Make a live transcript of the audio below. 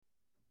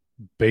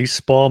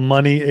Baseball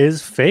Money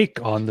is Fake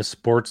on the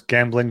Sports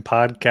Gambling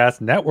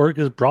Podcast Network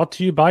is brought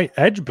to you by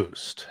Edge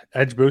Boost.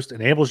 Edge Boost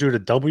enables you to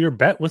double your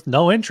bet with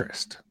no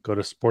interest. Go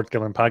to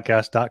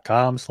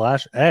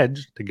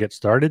sportsgamblingpodcast.com/edge to get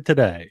started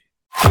today.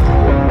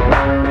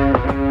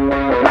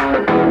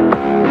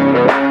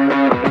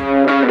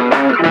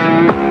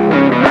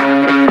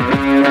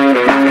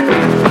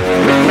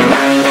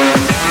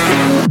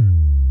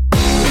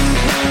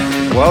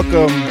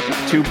 Welcome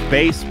to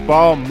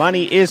Baseball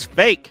Money is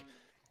Fake,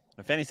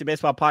 a fantasy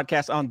baseball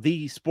podcast on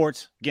the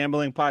Sports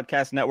Gambling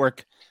Podcast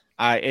Network.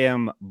 I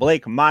am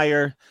Blake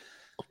Meyer.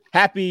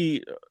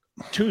 Happy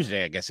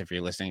Tuesday, I guess, if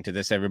you're listening to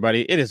this,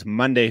 everybody. It is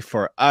Monday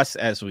for us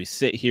as we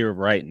sit here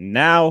right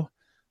now.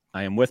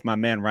 I am with my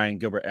man, Ryan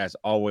Gilbert, as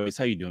always.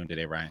 How you doing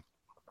today, Ryan?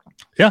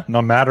 Yeah,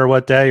 no matter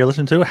what day you're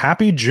listening to,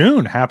 happy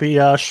June. Happy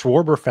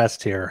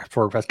Schwarberfest here.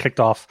 Schwarberfest kicked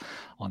off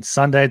on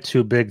Sunday.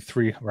 2 big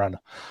 3-run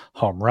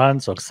home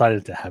runs. So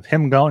excited to have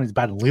him going. He's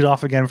batting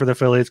leadoff again for the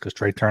Phillies because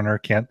Trey Turner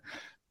can't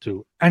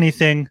do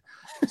anything.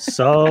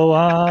 So,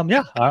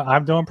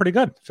 I'm doing pretty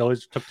good.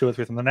 Phillies took 2 or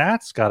 3 from the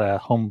Nats. Got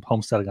a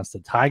homestand against the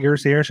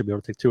Tigers here. Should be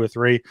able to take 2 or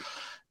 3.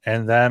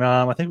 And then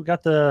I think we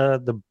got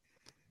the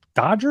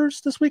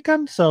Dodgers this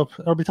weekend. So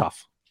it'll be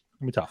tough.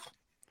 It'll be tough.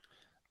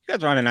 You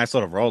guys are on a nice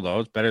little roll, though.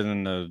 It's better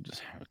than the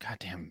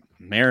goddamn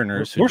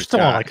Mariners. We're still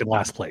in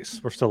last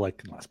place. We're still in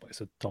last place.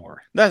 So don't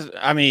worry.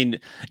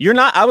 You're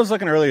not. I was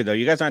looking earlier, though.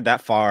 You guys aren't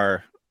that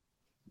far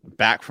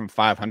back from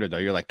 500, though.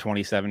 You're like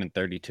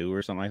 27-32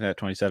 or something like that.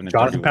 27 and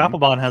Jonathan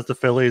Papelbon has the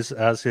Phillies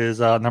as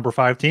his number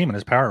 5 team in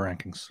his power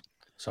rankings.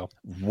 So,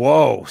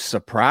 whoa,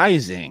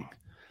 surprising.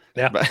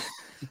 Yeah. But,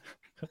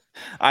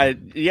 I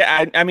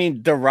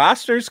mean, the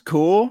roster's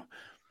cool.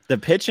 The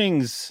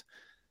pitching's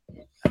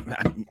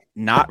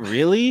not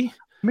really.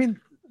 I mean,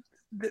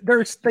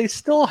 they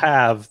still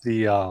have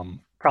the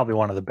probably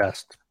one of the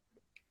best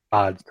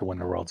odds to win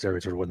the World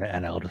Series or win the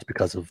NL just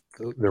because of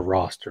their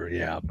roster.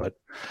 Yeah, but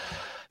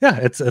yeah,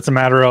 it's a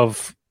matter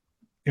of,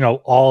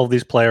 all of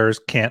these players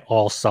can't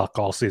all suck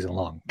all season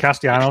long.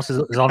 Castellanos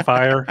is on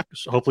fire.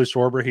 Hopefully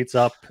Schwarber heats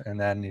up, and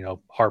then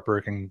Harper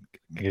can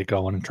get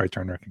going and Trey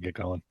Turner can get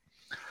going.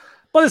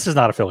 But this is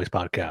not a Phillies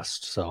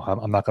podcast, so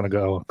I'm not going to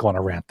go on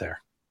a rant there.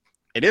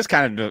 It is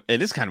kind of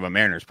a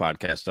Mariners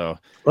podcast, though.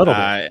 A little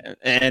bit.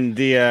 And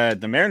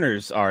the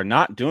Mariners are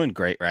not doing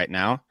great right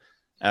now.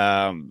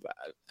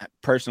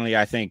 Personally,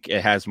 I think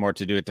it has more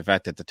to do with the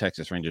fact that the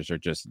Texas Rangers are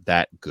just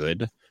that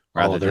good,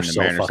 rather than the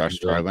Mariners are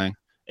struggling.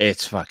 Good.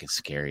 It's fucking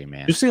scary,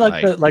 man. You see,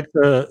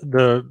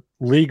 the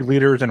league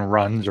leaders in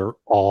runs are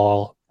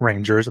all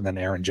Rangers, and then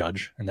Aaron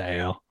Judge in the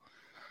AL.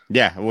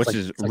 Yeah, which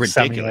is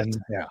ridiculous.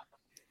 Yeah.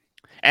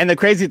 And the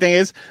crazy thing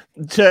is,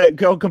 to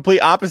go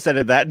complete opposite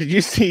of that, did you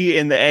see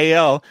in the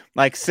AL,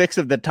 6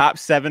 of the top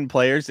 7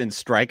 players in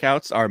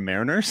strikeouts are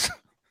Mariners?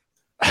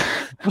 You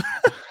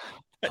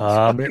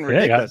got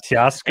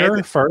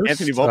Teoscar first.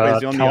 Anthony Volpe is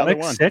the only other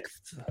one.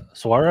 6th.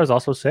 Suarez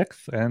also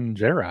 6th, and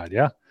J-Rod.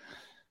 Yeah,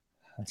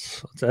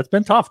 it's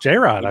been tough.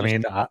 J-Rod. I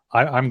mean,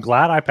 I'm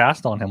glad I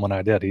passed on him when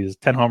I did. He's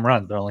 10 home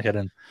runs. They're only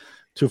hitting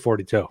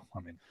 242. I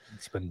mean,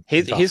 it's been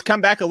he's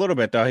come back a little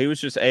bit, though. He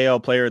was just AL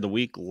Player of the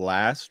Week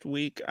last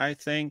week, I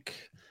think.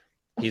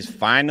 He's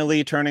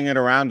finally turning it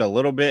around a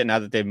little bit now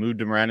that they've moved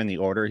him around in the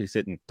order. He's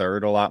hitting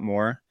 3rd a lot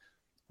more,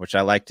 which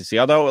I like to see.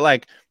 Although, a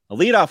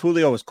leadoff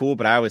Julio was cool,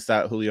 but I always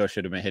thought Julio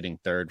should have been hitting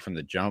 3rd from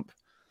the jump.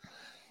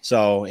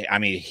 So, I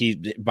mean,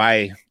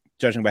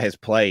 judging by his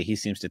play, he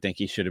seems to think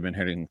he should have been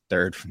hitting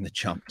 3rd from the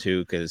jump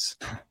too, because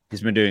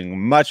he's been doing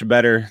much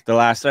better the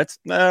last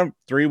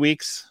 3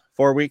 weeks.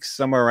 4 weeks,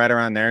 somewhere right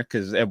around there,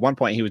 because at one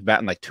point he was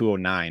batting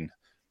 209.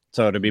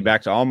 So to be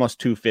back to almost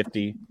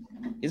 250,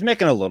 he's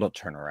making a little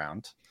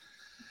turnaround.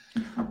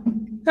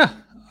 Yeah.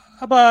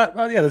 But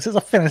this is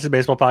a fantasy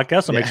baseball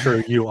podcast, so make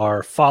sure you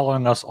are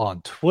following us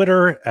on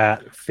Twitter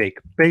at Fake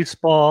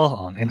Baseball,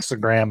 on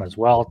Instagram as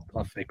well,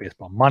 on Fake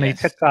Baseball Money,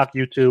 TikTok,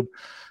 YouTube,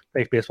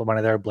 Fake Baseball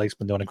Money there. Blake's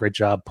been doing a great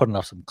job putting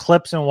up some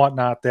clips and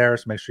whatnot there,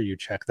 so make sure you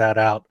check that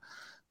out.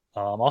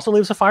 Also,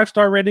 leave us a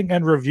 5-star rating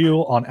and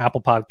review on Apple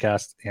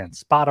Podcasts and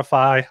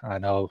Spotify. I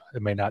know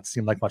it may not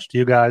seem like much to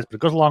you guys, but it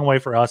goes a long way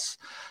for us.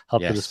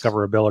 Help the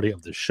discoverability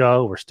of the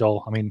show. We're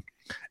still,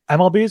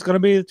 MLB is going to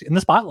be in the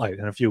spotlight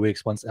in a few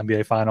weeks once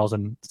NBA Finals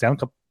and Stanley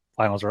Cup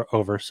Finals are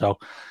over. So,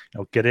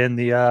 get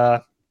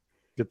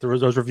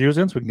those reviews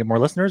in so we can get more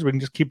listeners. We can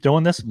just keep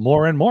doing this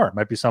more and more. It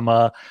might be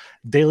some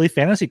daily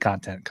fantasy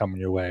content coming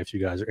your way if you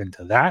guys are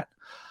into that.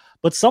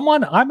 But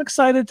someone I'm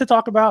excited to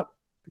talk about.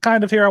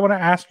 Kind of here, I want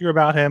to ask you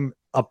about him.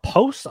 A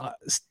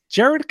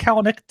Jared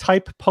Kelenic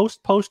type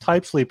post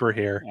type sleeper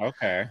here.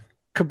 Okay.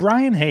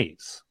 Brian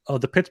Hayes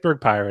of the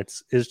Pittsburgh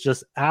Pirates is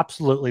just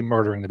absolutely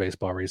murdering the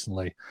baseball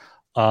recently.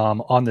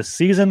 On the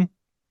season,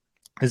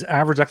 his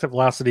average exit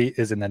velocity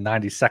is in the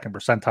 92nd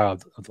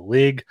percentile of the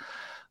league.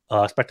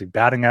 Expected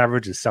batting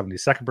average is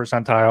 72nd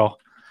percentile.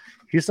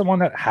 He's someone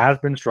that has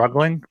been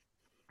struggling.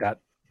 That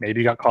Maybe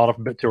he got called up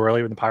a bit too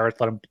early when the Pirates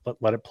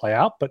let it play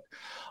out, but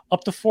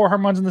up to 4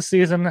 home runs in the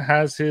season,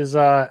 has his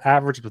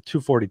average of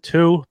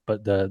 242.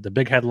 But the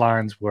big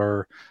headlines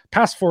were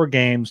past 4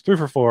 games, 3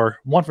 for 4,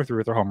 1 for 3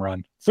 with a home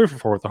run, 3 for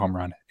 4 with a home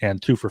run,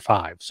 and 2 for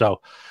 5.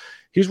 So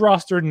he's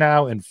rostered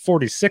now in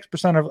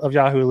 46% of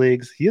Yahoo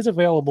leagues. He is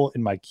available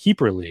in my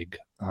keeper league.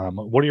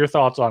 What are your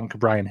thoughts on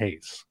Ke'Bryan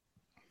Hayes?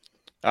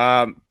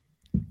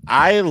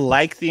 I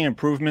like the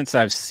improvements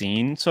I've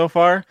seen so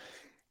far.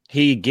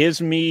 He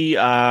gives me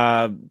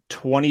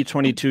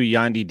 2022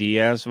 Yandy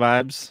Diaz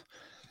vibes.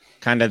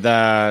 Kind of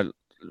the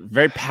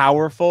very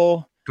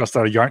powerful. Just a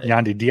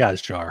Yandy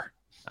Diaz jar.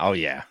 Oh,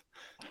 yeah.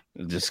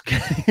 Just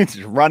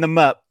run him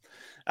up.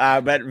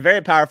 But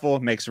very powerful,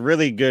 makes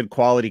really good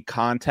quality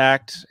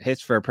contact,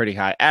 hits for a pretty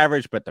high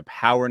average, but the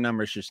power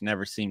numbers just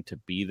never seem to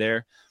be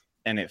there.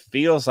 And it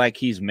feels like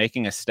he's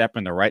making a step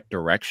in the right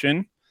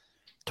direction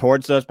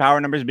towards those power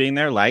numbers being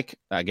there. Like,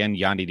 again,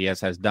 Yandy Diaz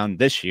has done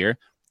this year,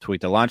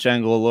 tweak the launch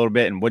angle a little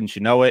bit, and wouldn't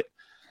you know it,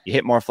 you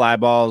hit more fly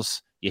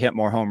balls, you hit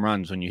more home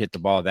runs when you hit the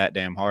ball that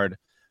damn hard.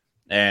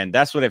 And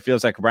that's what it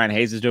feels like Brian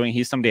Hayes is doing.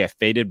 He's somebody I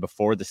faded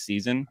before the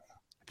season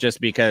just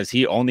because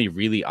he only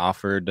really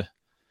offered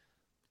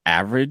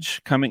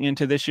average coming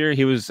into this year.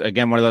 He was,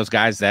 again, one of those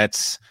guys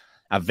that's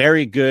a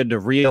very good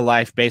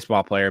real-life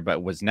baseball player,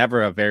 but was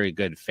never a very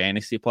good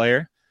fantasy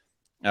player.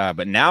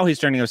 But now he's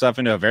turning himself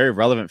into a very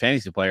relevant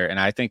fantasy player, and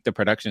I think the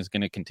production is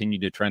going to continue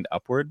to trend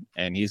upward,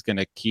 and he's going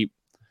to keep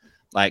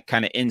like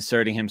kind of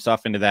inserting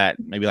himself into that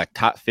maybe like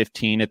top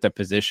 15 at the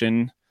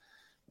position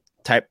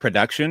type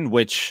production,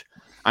 which,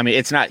 I mean,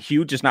 it's not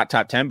huge, it's not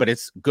top 10, but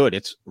it's good.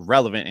 It's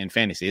relevant in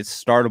fantasy.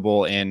 It's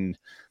startable in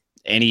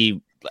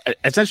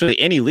essentially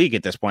any league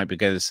at this point,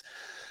 because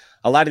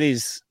a lot of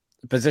these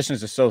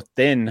positions are so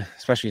thin,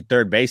 especially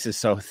third base is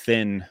so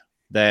thin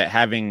that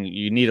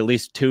you need at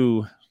least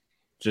 2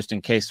 just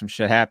in case some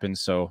shit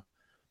happens. So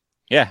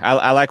yeah,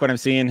 I like what I'm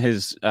seeing.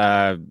 His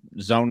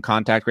zone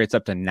contact rate's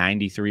up to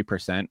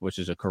 93%, which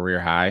is a career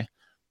high,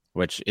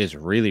 which is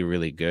really,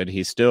 really good.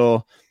 He's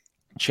still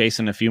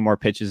chasing a few more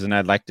pitches than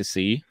I'd like to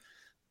see,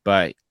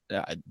 but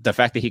the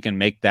fact that he can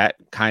make that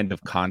kind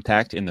of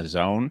contact in the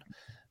zone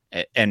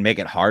and make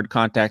it hard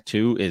contact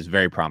too is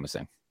very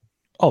promising.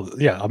 Oh,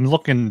 yeah. I'm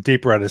looking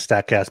deeper at his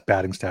StatCast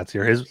batting stats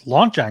here. His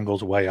launch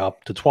angle's way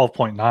up to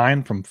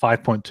 12.9 from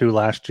 5.2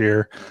 last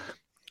year.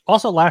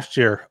 Also, last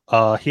year,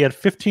 he had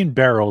 15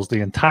 barrels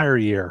the entire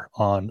year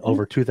on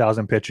over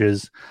 2,000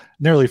 pitches,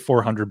 nearly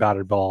 400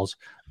 batted balls.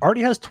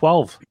 Already has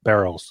 12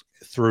 barrels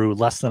through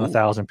less than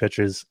 1,000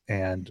 pitches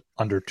and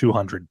under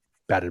 200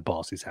 batted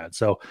balls he's had.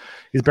 So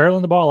he's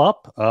barreling the ball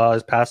up.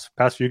 His past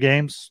few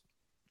games,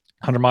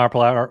 100 mile per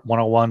hour,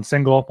 101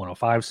 single,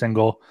 105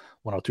 single,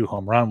 102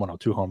 home run,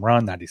 102 home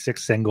run,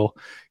 96 single.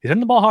 He's hitting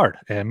the ball hard.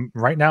 And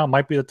right now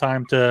might be the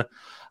time to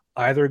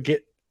either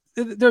get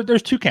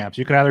there's 2 camps.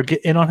 You can either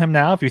get in on him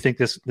now if you think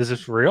this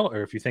is for real,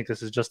 or if you think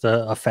this is just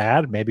a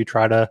fad, maybe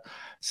try to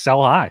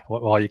sell high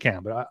while you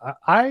can. But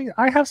I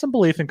have some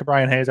belief in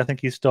Ke'Bryan Hayes. I think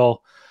he's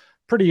still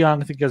pretty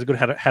young. I think he has a good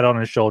head on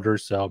his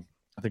shoulders. So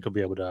I think he'll be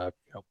able to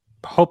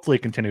hopefully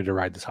continue to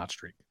ride this hot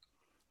streak.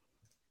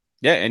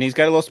 Yeah, and he's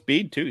got a little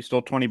speed too. He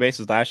stole 20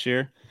 bases last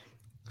year.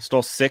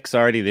 Stole 6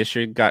 already this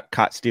year. Got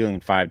caught stealing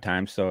 5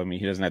 times. So, I mean,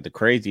 he doesn't have the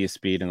craziest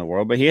speed in the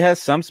world, but he has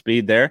some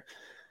speed there.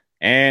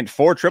 And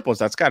 4 triples,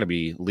 that's got to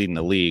be leading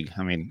the league.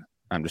 I mean,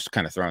 I'm just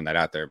kind of throwing that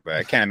out there, but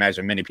I can't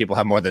imagine many people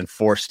have more than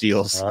 4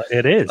 steals.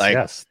 It is,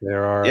 yes.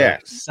 There are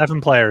 7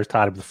 players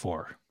tied with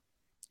 4.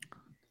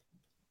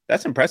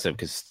 That's impressive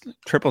because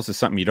triples is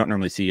something you don't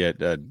normally see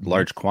a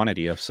large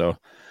quantity of. So,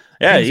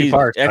 yeah, he's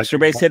extra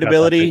base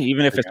hitability,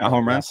 even if it's not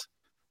home runs.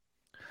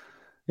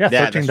 Yeah,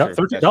 13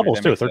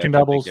 doubles too. 13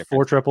 doubles,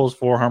 4 triples,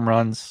 4 home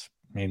runs.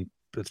 I mean,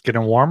 it's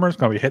getting warmer. It's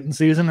going to be hitting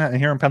season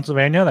here in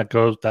Pennsylvania.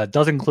 That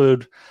does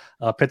include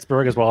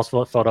Pittsburgh as well as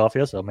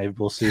Philadelphia. So maybe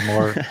we'll see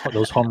more of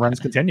those home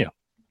runs continue.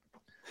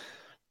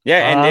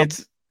 Yeah,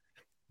 and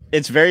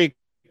it's very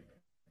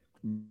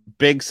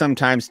big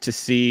sometimes to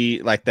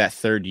see like that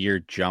 3rd year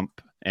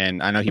jump.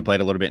 And I know he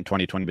played a little bit in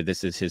 2020, but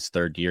this is his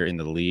 3rd year in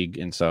the league,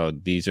 and so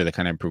these are the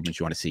kind of improvements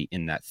you want to see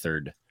in that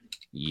 3rd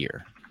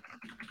year.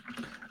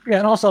 Yeah,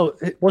 and also,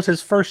 was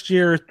his first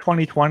year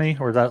 2020,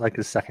 or was that like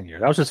his 2nd year?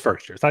 That was his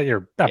first year.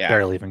 That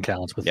barely even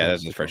counts. That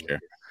was his first year.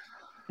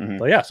 Mm-hmm.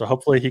 But yeah, so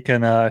hopefully he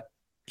can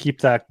keep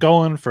that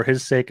going for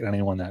his sake and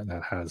anyone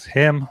that has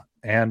him.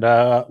 And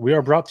we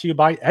are brought to you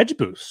by Edge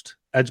Boost.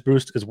 Edge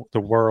Boost is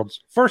the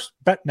world's first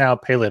bet now,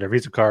 pay later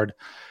Visa card.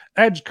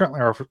 Edge currently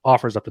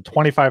offers up to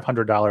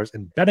 $2,500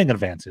 in betting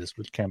advances,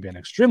 which can be an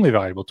extremely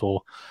valuable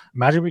tool.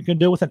 Imagine what you can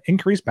do with an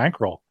increased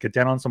bankroll. Get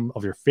down on some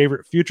of your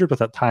favorite futures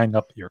without tying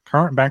up your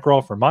current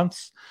bankroll for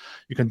months.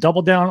 You can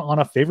double down on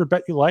a favorite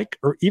bet you like,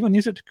 or even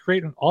use it to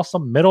create an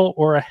awesome middle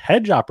or a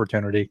hedge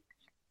opportunity.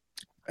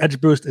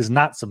 Edge Boost is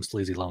not some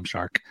sleazy loan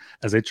shark,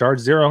 as they charge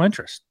 0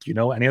 interest. Do you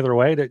know any other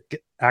way to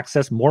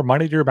access more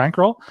money to your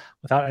bankroll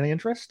without any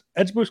interest?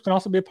 Edge Boost can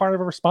also be a part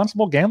of a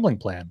responsible gambling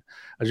plan,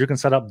 as you can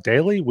set up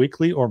daily,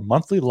 weekly, or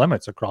monthly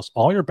limits across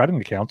all your betting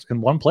accounts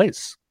in one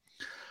place.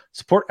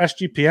 Support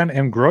SGPN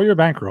and grow your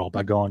bankroll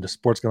by going to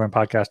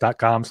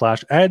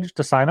sportsgamblingpodcast.com/edge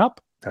to sign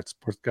up. That's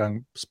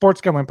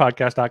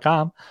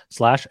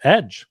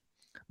sportsgamblingpodcast.com/edge.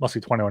 Must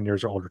be 21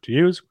 years or older to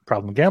use.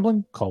 Problem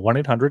gambling? Call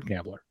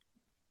 1-800-GAMBLER.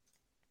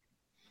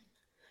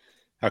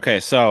 Okay,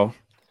 so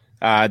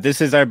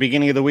this is our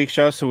beginning of the week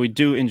show, so we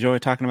do enjoy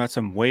talking about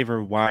some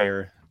waiver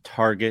wire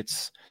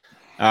targets.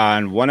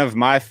 And one of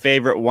my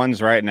favorite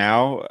ones right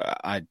now,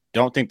 I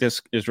don't think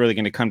this is really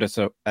going to come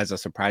as a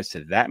surprise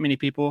to that many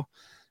people.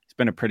 It's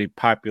been a pretty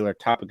popular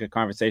topic of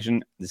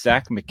conversation.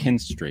 Zach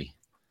McKinstry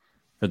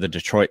for the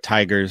Detroit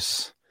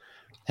Tigers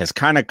has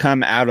kind of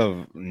come out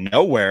of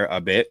nowhere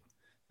a bit.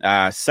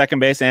 Second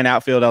base and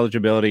outfield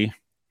eligibility.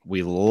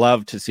 We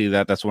love to see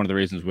that. That's one of the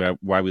reasons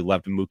why we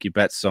loved Mookie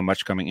Betts so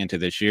much coming into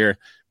this year,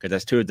 because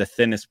that's two of the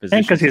thinnest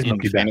positions and he's in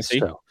Mookie fantasy.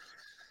 Betts,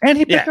 and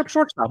he picked up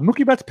shortstop.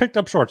 Mookie Betts picked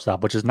up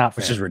shortstop, which is not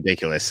fair. Which is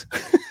ridiculous.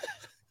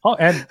 Oh,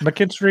 and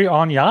McKinstry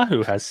on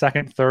Yahoo has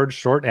second, third,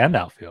 short, and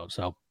outfield.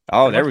 So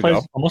there we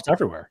go. Almost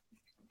everywhere.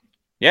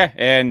 Yeah,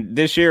 and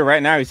this year,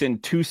 right now, he's hitting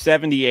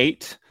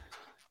 278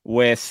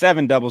 with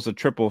 7 doubles, a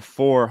triple,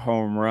 4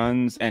 home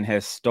runs, and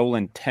has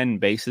stolen 10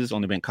 bases,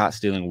 only been caught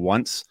stealing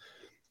once.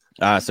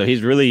 So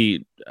he's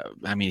really,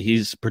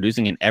 he's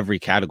producing in every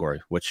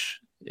category, which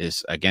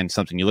is, again,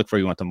 something you look for.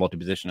 You want the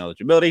multi-position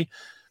eligibility,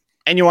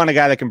 and you want a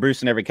guy that can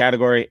produce in every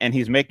category, and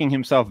he's making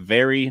himself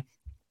very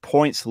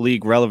points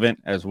league relevant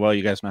as well.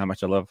 You guys know how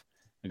much I love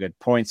a good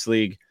points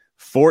league.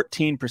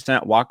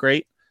 14% walk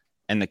rate,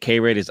 and the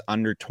K rate is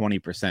under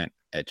 20%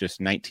 at just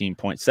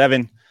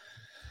 19.7.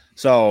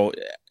 So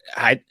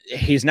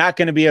he's not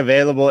going to be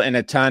available in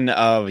a ton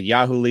of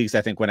Yahoo leagues.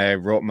 I think when I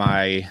wrote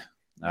my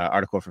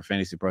article for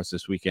Fantasy Pros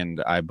this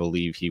weekend, I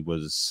believe he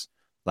was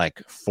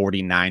like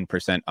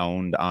 49%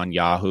 owned on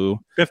Yahoo.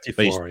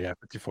 54 right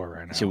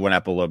now. He went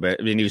up a little bit.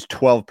 I mean, he was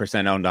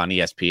 12% owned on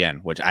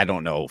ESPN, which I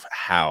don't know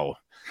how.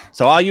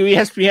 So all you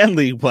ESPN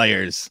league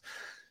players,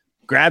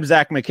 grab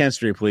Zach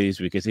McKinstry, please,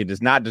 because he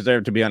does not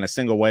deserve to be on a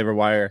single waiver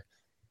wire.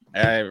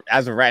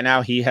 As of right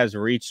now, he has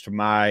reached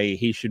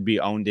he should be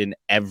owned in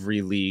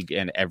every league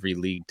and every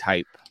league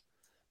type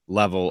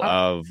level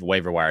of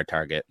waiver wire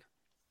target.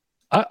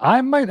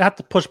 I might have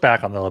to push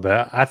back on a little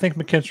bit. I think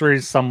McKinstry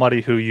is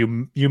somebody who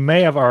you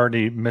may have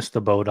already missed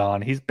the boat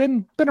on. He's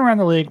been around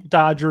the league,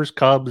 Dodgers,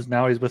 Cubs.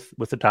 Now he's with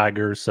the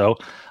Tigers. So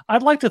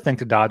I'd like to think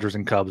the Dodgers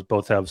and Cubs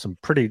both have some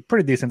pretty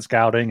decent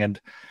scouting.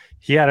 And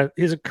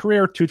he's a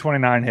career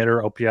 229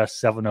 hitter, OPS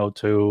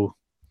 702.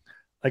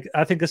 Like,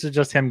 I think this is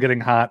just him getting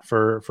hot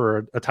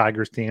for a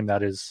Tigers team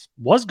that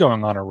was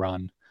going on a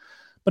run.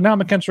 But now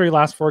McKinstry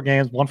last 4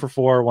 games, 1 for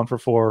 4, 1 for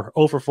 4,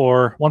 0 for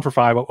 4, 1 for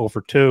 5, 0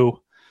 for 2.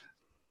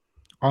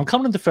 I'm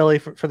coming to Philly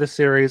for this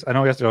series. I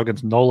know he has to go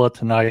against Nola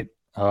tonight.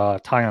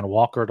 Tyon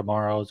Walker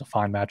tomorrow is a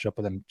fine matchup,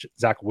 and then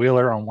Zach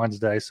Wheeler on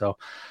Wednesday. So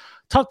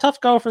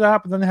tough go for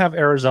that. But then they have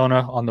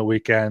Arizona on the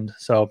weekend.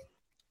 So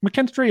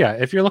McKinstry, yeah,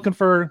 if you're looking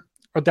for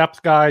a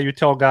depth guy,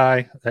 util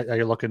guy that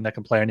you're looking that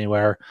can play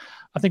anywhere,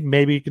 I think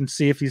maybe you can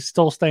see if he's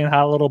still staying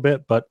hot a little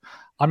bit. But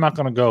I'm not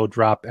going to go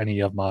drop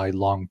any of my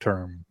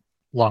long-term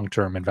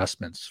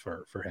investments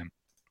for him.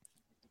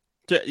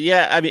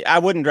 Yeah, I mean, I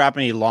wouldn't drop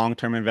any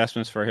long-term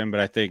investments for him, but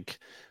I think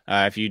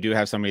if you do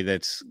have somebody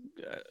that's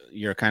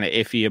you're kind of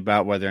iffy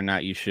about whether or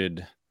not you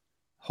should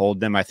hold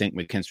them, I think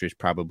McKinstry is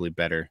probably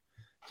better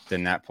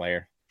than that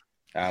player.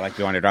 Like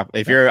you want to drop.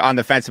 If you're on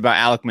the fence about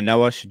Alek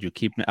Manoah, should you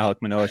keep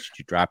Alek Manoah? Should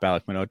you drop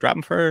Alek Manoah? Drop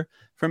him for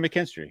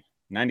McKinstry.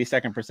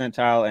 92nd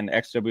percentile in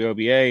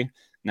XWOBA,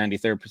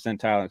 93rd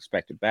percentile in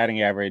expected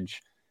batting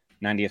average,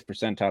 90th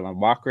percentile on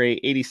walk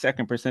rate,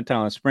 82nd percentile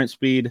on sprint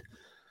speed.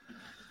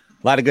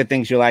 A lot of good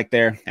things you like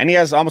there. And he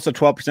has almost a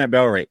 12%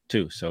 barrel rate,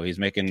 too. So he's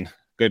making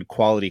good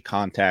quality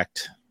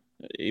contact,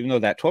 even though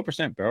that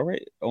 12% barrel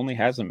rate only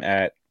has him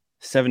at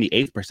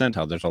 78th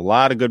percentile. There's a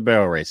lot of good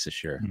barrel rates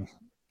this year.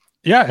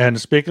 Yeah, and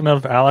speaking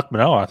of Alek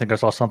Manoah, I think I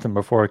saw something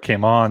before it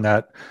came on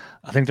that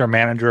I think their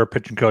manager or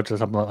pitching coach said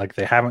something like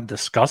they haven't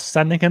discussed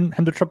sending him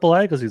to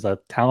AAA because he's a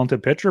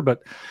talented pitcher,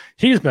 but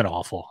he's been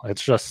awful.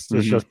 It's just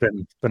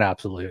been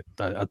absolutely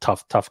a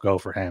tough go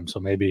for him. So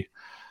maybe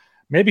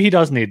he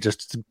does need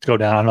just to go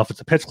down. I don't know if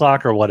it's a pitch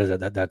clock or what is it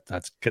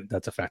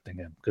that's affecting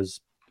him, because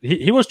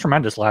he was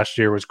tremendous last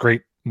year. Was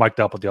great mic'd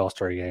up with the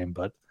All-Star game,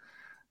 but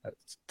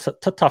it's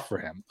tough for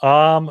him.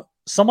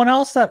 Someone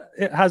else that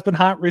has been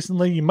hot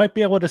recently, you might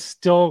be able to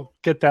still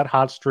get that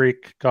hot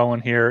streak going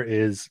here,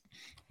 is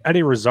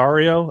Eddie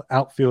Rosario,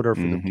 outfielder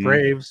for the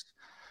Braves.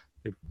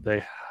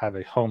 They have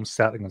a home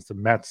set against the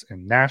Mets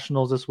and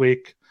Nationals this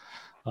week.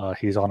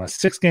 He's on a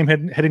 6-game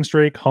hitting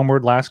streak,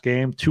 homered last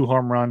game, 2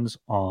 home runs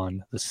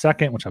on the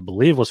second, which I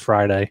believe was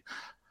Friday.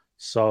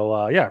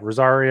 So,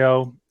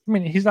 Rosario, I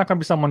mean, he's not going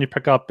to be someone you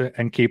pick up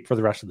and keep for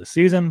the rest of the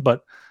season,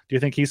 but do you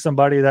think he's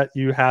somebody that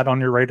you had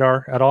on your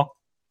radar at all?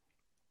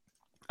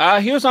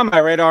 He was on my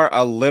radar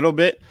a little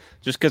bit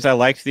just because I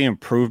liked the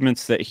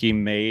improvements that he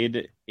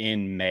made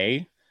in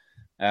May.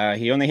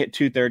 He only hit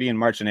 230 in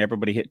March and April,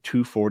 but he hit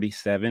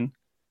 247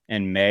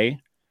 in May.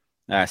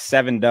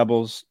 7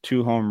 doubles,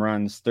 2 home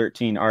runs,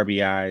 13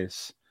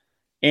 RBIs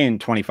in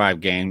 25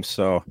 games.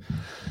 So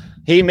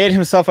he made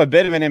himself a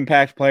bit of an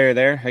impact player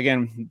there.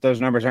 Again, those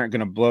numbers aren't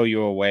going to blow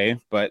you away,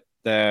 but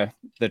the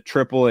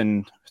triple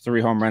and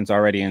 3 home runs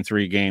already in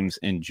 3 games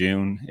in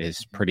June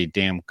is pretty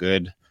damn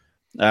good.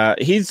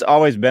 He's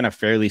always been a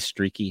fairly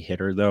streaky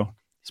hitter, though,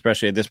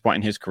 especially at this point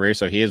in his career.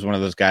 So he is one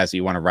of those guys that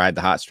you want to ride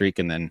the hot streak,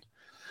 and then,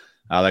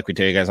 like we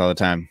tell you guys all the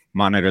time,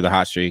 monitor the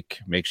hot streak.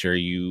 Make sure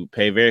you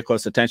pay very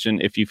close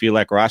attention if you feel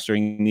like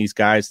rostering these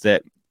guys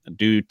that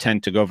do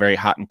tend to go very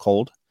hot and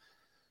cold.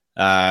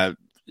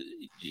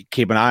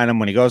 Keep an eye on him.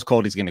 When he goes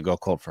cold, he's going to go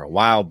cold for a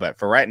while. But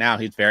for right now,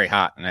 he's very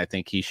hot, and I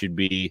think he should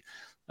be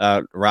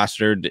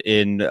rostered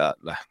in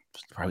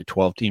probably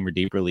 12-team or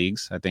deeper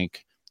leagues. I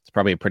think it's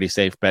probably a pretty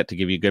safe bet to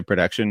give you good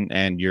production,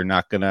 and you're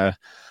not going to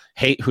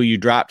hate who you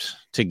dropped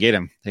to get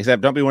him.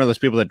 Except don't be one of those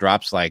people that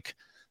drops like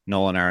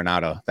Nolan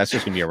Arenado. That's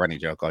just going to be a running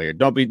joke all year.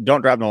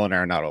 Don't drop Nolan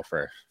Arenado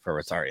for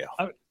Rosario.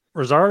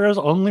 Rosario's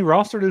only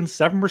rostered in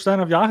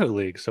 7% of Yahoo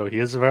leagues, so he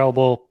is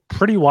available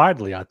pretty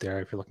widely out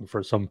there if you're looking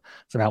for some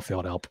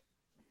outfield help.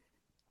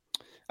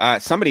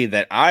 Somebody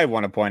that I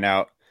want to point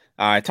out,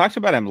 I talked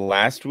about him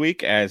last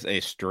week as a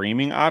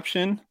streaming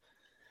option.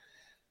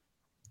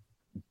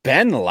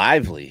 Ben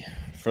Lively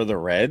for the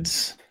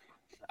Reds.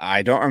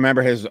 I don't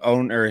remember his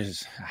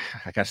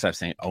I gotta stop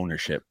saying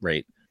ownership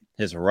rate,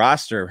 his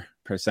roster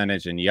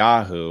percentage in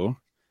Yahoo,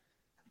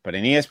 but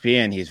in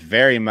ESPN, he's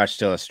very much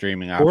still a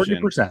streaming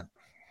option.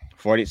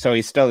 40%. So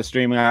he's still a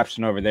streaming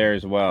option over there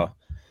as well.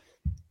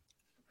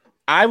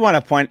 I want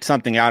to point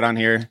something out on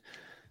here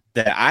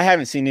that I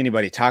haven't seen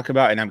anybody talk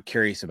about, and I'm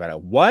curious about it.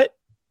 What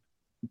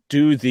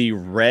do the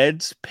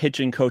Reds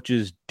pitching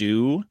coaches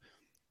do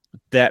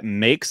that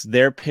makes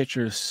their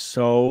pitchers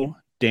so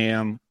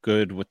damn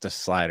good with the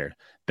slider?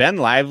 Ben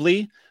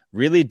Lively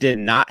really did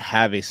not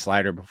have a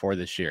slider before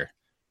this year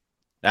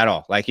at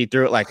all. Like, he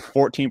threw it like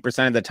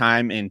 14% of the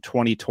time in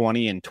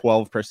 2020 and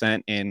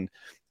 12% in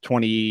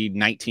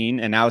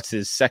 2019, and now it's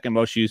his second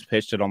most used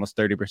pitch at almost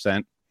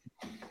 30%,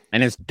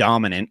 and it's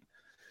dominant.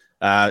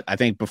 I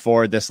think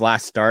before this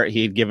last start,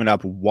 he had given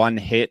up 1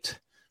 hit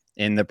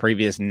in the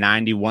previous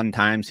 91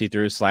 times he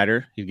threw a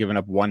slider. He'd given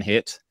up 1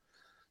 hit.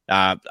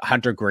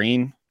 Hunter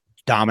Green,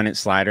 dominant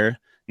slider.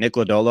 Nick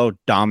Lodolo,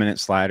 dominant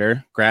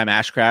slider. Graham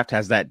Ashcraft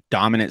has that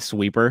dominant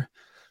sweeper.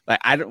 Like,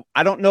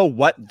 I don't know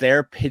what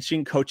their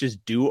pitching coaches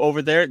do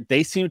over there.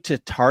 They seem to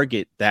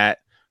target that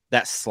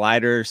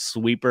slider,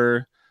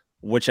 sweeper,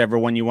 whichever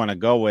one you want to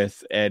go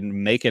with,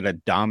 and make it a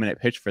dominant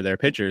pitch for their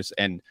pitchers.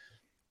 And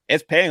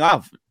it's paying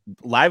off.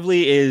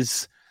 Lively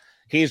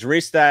he's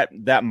reached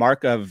that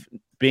mark of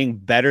being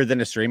better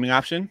than a streaming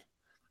option.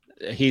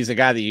 He's a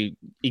guy that you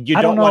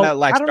don't want to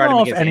like start him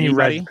against any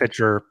anybody. Red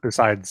pitcher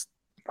besides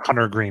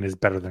Hunter Green is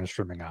better than a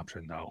streaming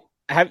option, though.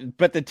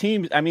 But the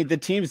teams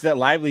that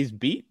Lively's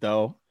beat,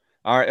 though,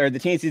 are the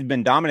teams he's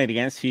been dominated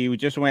against. He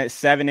just went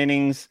 7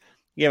 innings.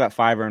 He gave up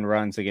 5 earned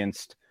runs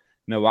against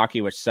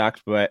Milwaukee, which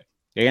sucked, but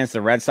against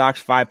the Red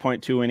Sox,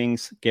 5.2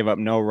 innings, gave up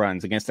no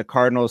runs. Against the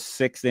Cardinals,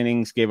 6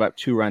 innings, gave up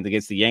 2 runs.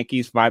 Against the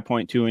Yankees,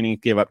 5.2 innings,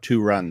 gave up 2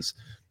 runs.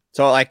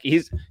 So, like,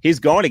 he's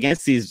going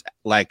against these,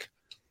 like,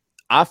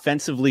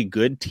 offensively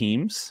good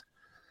teams,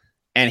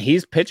 and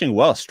he's pitching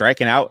well,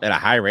 striking out at a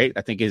high rate.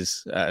 I think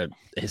his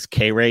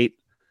K rate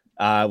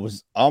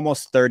was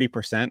almost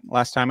 30%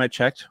 last time I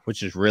checked,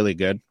 which is really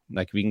good.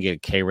 Like, if you can get a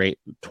K rate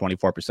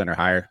 24% or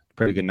higher,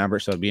 pretty good number.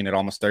 So being at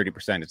almost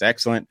 30% is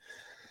excellent.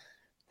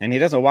 And he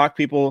doesn't walk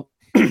people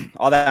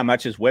all that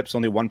much. His whip's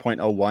only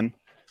 1.01.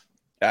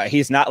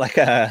 He's not like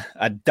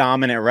a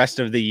dominant rest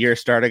of the year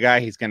starter guy.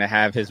 He's going to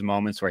have his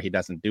moments where he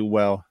doesn't do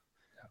well,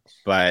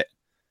 but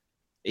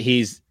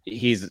he's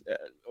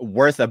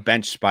worth a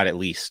bench spot at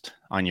least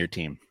on your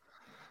team.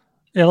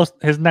 Yeah,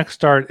 his next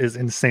start is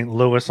in St.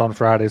 Louis on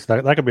Friday,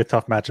 so that could be a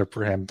tough matchup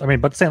for him. I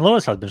mean, but St.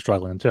 Louis has been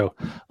struggling too.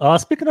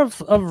 Speaking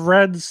of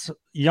Reds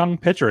young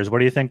pitchers, what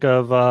do you think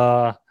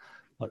of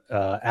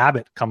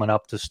Abbott coming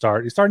up to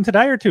start? He's starting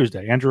today or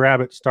Tuesday? Andrew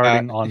Abbott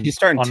starting on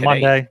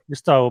Monday.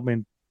 Still, I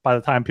mean, by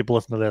the time people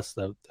listen to this,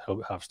 they'll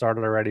have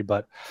started already.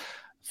 But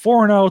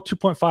 4-0,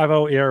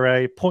 2.50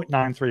 ERA,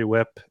 0.93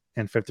 WHIP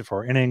in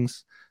 54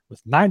 innings,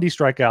 with 90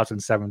 strikeouts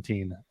and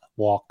 17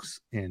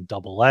 walks in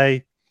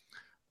Double-A.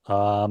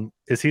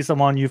 Is he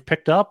someone you've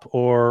picked up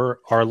or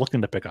are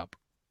looking to pick up?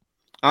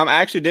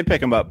 I actually did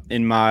pick him up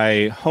in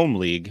my home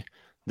league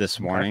this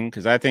morning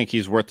because I think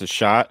he's worth a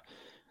shot.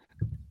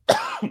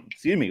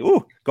 Excuse me.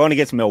 Going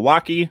against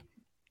Milwaukee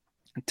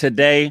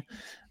today.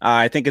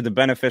 I think it's a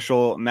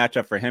beneficial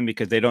matchup for him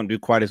because they don't do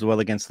quite as well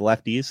against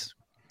lefties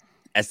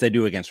as they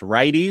do against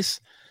righties.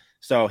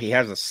 So he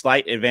has a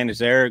slight advantage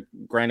there.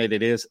 Granted,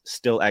 it is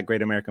still at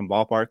Great American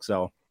Ballpark,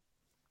 so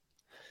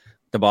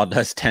the ball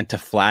does tend to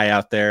fly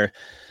out there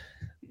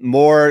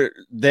more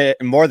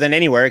than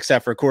anywhere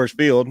except for Coors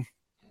Field.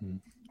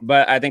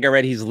 But I think I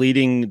read he's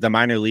leading the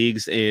minor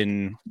leagues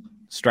in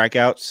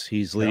strikeouts.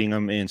 He's leading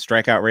them in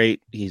strikeout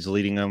rate. He's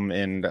leading them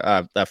in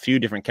a few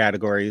different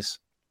categories.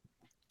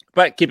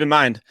 But keep in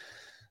mind,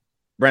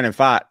 Brendan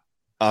Pfaadt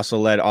also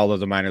led all of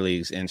the minor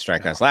leagues in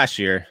strikeouts last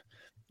year,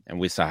 and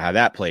we saw how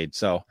that played.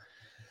 So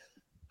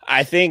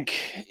I think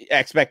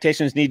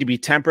expectations need to be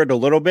tempered a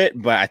little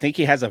bit, but I think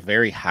he has a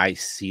very high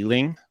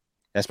ceiling,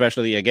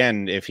 especially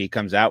again, if he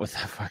comes out with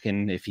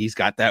if he's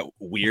got that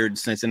weird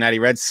Cincinnati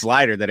Reds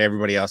slider that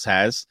everybody else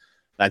has.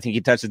 I think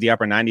he touches the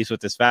upper 90s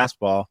with his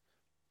fastball.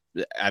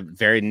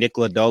 Very Nick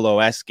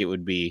Lodolo-esque it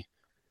would be.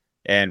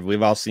 And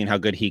we've all seen how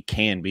good he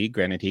can be.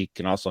 Granted, he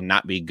can also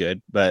not be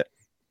good, but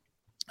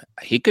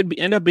he could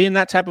end up being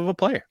that type of a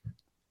player.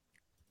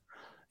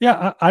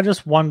 Yeah, I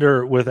just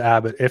wonder with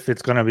Abbott if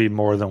it's going to be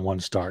more than one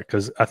start,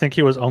 because I think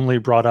he was only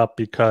brought up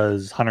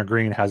because Hunter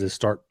Green has his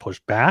start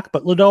pushed back,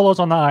 but Lodolo's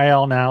on the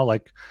IL now,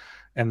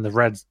 and the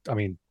Reds, I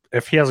mean,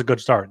 if he has a good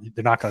start,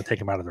 they're not going to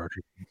take him out of the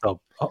rotation. So,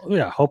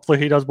 yeah, hopefully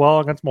he does well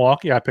against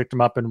Milwaukee. I picked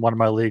him up in one of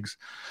my leagues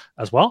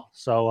as well.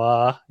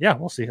 So, yeah,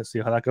 we'll see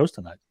how that goes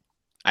tonight.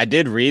 I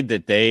did read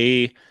that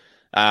they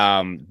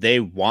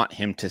want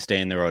him to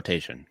stay in the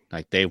rotation.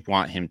 Like, they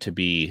want him to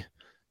be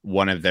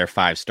one of their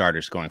 5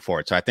 starters going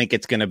forward. So I think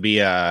it's going to be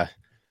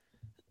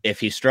if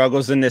he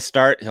struggles in this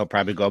start, he'll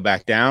probably go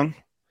back down.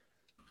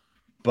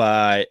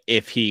 But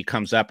if he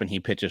comes up and he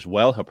pitches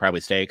well, he'll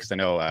probably stay, because I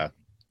know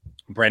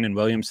Brandon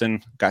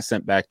Williamson got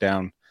sent back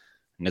down.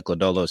 Nick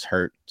Lodolo's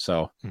hurt.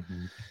 So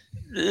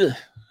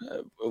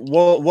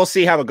we'll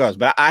see how it goes.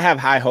 But I have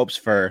high hopes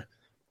for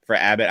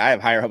Abbott. I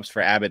have higher hopes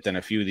for Abbott than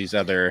a few of these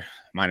other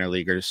minor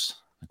leaguers.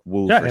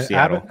 For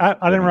Seattle. Abbott,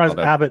 I didn't realize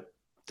Abbott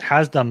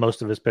has done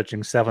most of his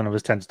pitching, 7 of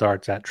his 10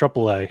 starts at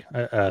AAA,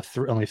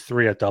 only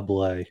 3 at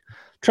AA.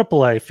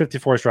 AAA,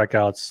 54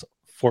 strikeouts,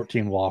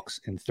 14 walks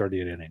in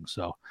 38 innings.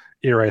 So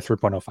ERA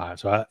 3.05.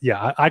 So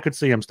I could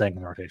see him staying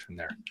in the rotation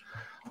there.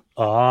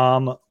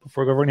 Before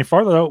we go over any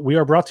farther, though, we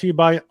are brought to you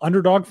by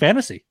Underdog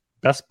Fantasy.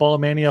 Best Ball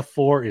Mania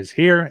 4 is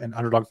here, and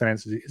Underdog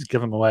Fantasy is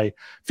giving away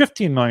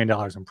 $15 million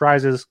in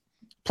prizes,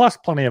 plus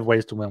plenty of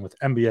ways to win with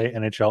NBA,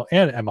 NHL,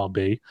 and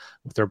MLB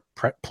with their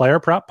player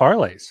prop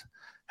parlays.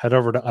 Head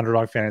over to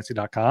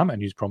UnderdogFantasy.com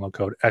and use promo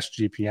code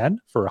SGPN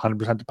for a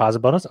 100% deposit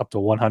bonus up to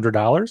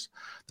 $100.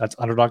 That's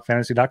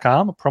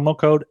UnderdogFantasy.com, promo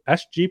code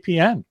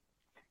SGPN.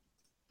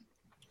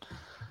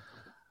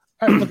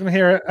 I'm looking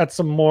here at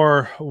some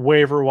more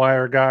waiver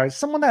wire guys.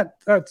 Someone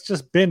that's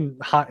just been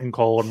hot and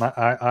cold. And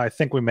I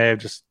think we may have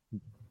just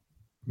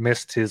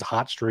missed his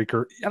hot streak.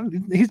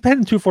 He's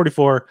been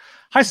 244.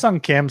 Hi-Sung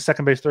Kim,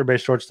 second base, third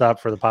base,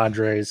 shortstop for the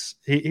Padres.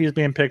 He's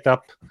being picked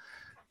up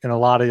in a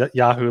lot of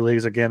Yahoo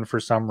leagues again for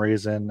some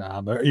reason.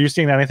 Are you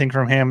seeing anything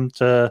from him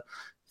to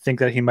think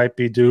that he might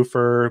be due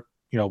for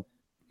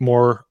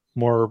more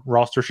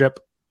rostership?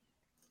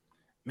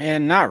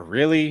 Man, not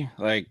really.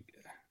 Like,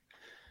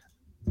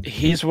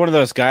 he's one of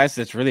those guys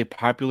that's really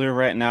popular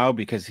right now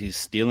because he's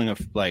stealing a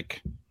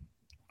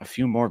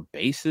few more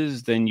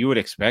bases than you would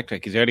expect.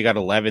 Like, he's already got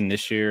 11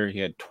 this year. He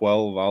had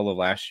 12 all of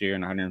last year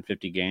in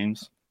 150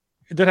 games.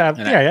 He did have,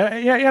 he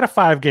had a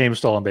 5-game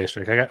stolen base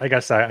streak. I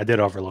guess I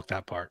did overlook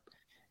that part.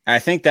 I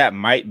think that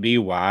might be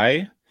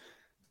why,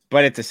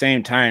 but at the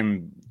same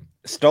time,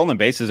 stolen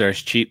bases are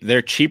cheap.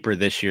 They're cheaper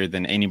this year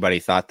than anybody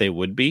thought they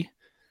would be.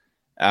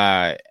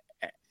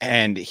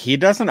 And he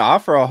doesn't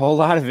offer a whole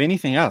lot of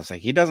anything else.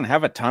 Like, he doesn't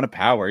have a ton of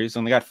power. He's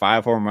only got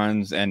 5 home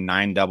runs and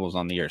 9 doubles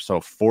on the year.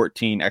 So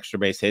 14 extra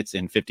base hits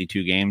in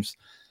 52 games.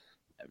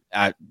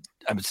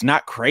 It's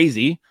not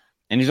crazy.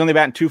 And he's only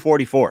batting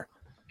 244.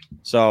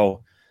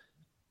 So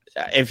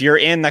if you're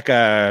in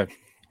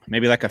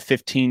maybe a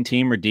 15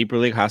 team or deeper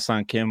league,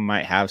 Hassan Kim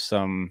might have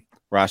some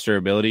roster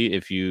ability.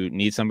 If you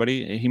need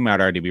somebody, he might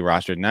already be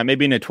rostered. Not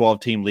maybe in a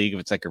 12-team league if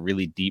it's like a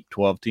really deep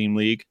 12-team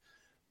league.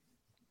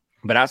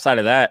 But outside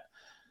of that,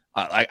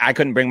 I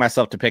couldn't bring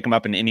myself to pick him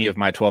up in any of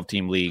my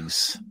 12-team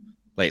leagues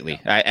lately.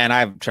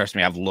 Trust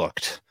me, I've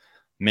looked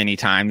many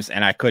times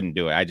and I couldn't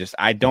do it.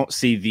 I don't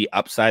see the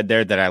upside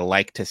there that I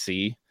like to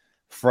see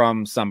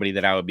from somebody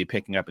that I would be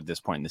picking up at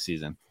this point in the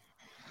season.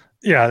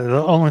 Yeah,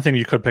 the only thing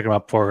you could pick him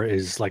up for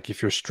is like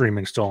if you're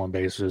streaming stolen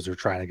bases or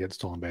trying to get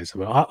stolen bases.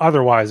 But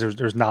otherwise,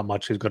 there's not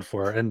much he's good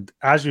for. And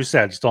as you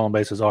said, stolen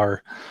bases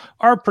are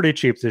pretty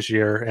cheap this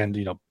year. And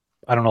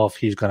I don't know if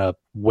he's going to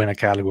win a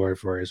category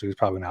for you, so he's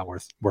probably not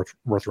worth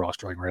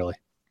rostering, really.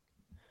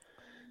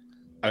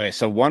 Okay,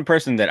 so one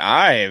person that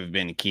I have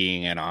been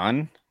keying in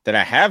on that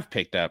I have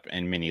picked up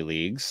in many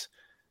leagues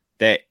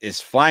that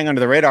is flying under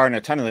the radar in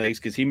a ton of leagues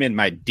because he made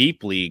my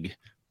deep league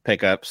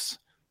pickups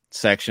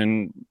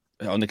section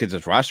only because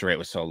his roster rate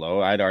was so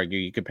low. I'd argue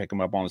you could pick him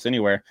up almost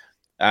anywhere.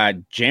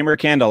 Jeimer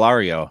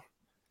Candelario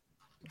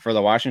for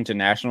the Washington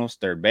Nationals,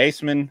 third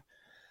baseman.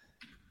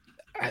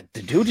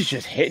 The dude is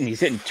just hitting. He's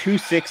hitting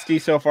 260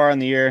 so far in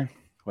the year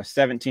with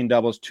 17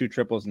 doubles, 2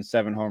 triples, and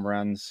 7 home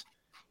runs.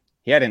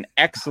 He had an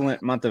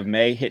excellent month of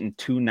May, hitting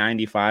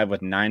 295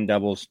 with 9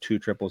 doubles, 2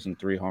 triples, and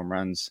 3 home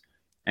runs.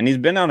 And he's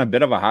been on a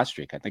bit of a hot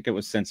streak. I think it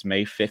was since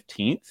May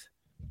 15th.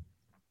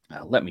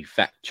 Let me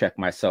fact check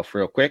myself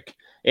real quick.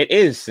 It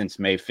is since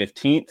May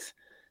 15th.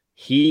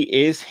 He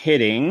is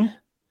hitting,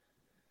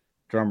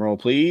 drum roll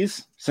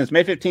please, since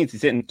May 15th,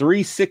 he's hitting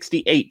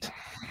 368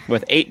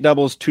 with 8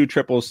 doubles, 2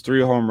 triples,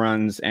 3 home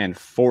runs, and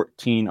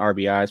 14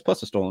 RBIs,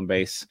 plus a stolen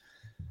base.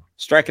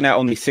 Striking out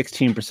only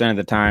 16% of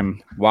the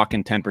time,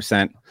 walking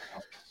 10%.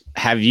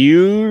 Have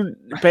you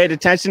paid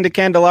attention to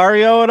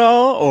Candelario at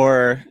all,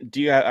 or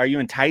are you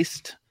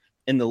enticed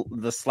in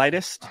the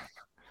slightest?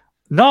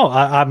 No,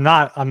 I'm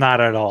not. I'm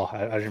not at all.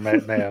 As you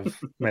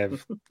may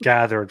have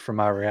gathered from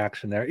my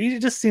reaction there, he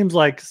just seems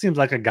like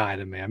a guy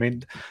to me. I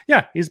mean,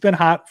 yeah, he's been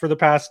hot for the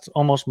past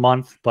almost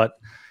month, but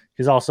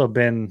he's also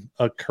been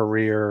a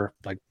career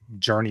like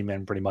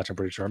journeyman, pretty much. I'm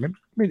pretty sure. I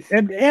mean,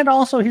 and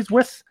also he's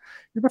with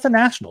the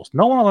Nationals.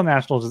 No one on the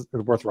Nationals is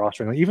worth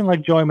rostering. Even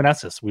like Joey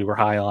Meneses, we were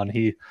high on.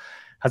 He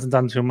hasn't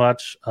done too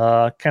much.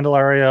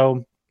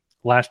 Candelario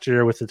last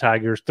year with the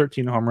Tigers,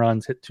 13 home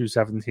runs, hit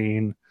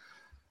 217.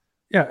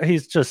 Yeah,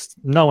 he's just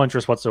no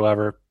interest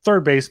whatsoever.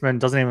 Third baseman,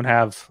 doesn't even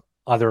have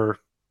other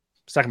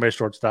second base,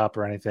 shortstop,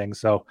 or anything.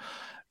 So,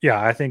 yeah,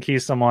 I think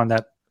he's someone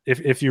that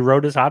if you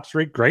rode his hot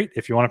streak, great.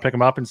 If you want to pick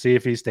him up and see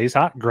if he stays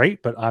hot,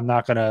 great. But I'm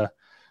not going to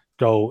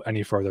go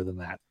any further than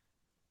that.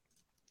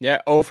 Yeah,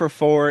 0 for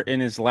 4 in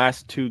his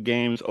last 2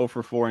 games, 0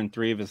 for 4 in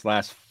 3 of his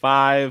last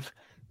 5.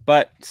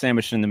 But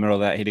sandwiched in the middle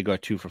of that, he did go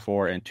 2 for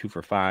 4 and 2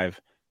 for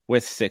 5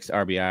 with 6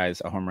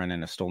 RBIs, a home run,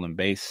 and a stolen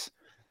base.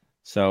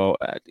 So,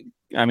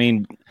 I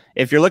mean,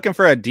 if you're looking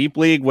for a deep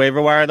league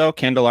waiver wire, though,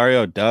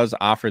 Candelario does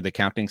offer the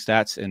counting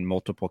stats in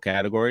multiple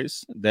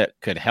categories that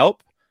could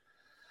help.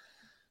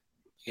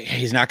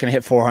 He's not going to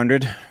hit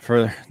 400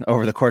 for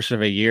over the course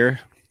of a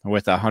year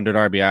with 100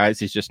 RBIs.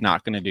 He's just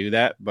not going to do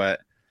that. But,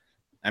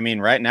 I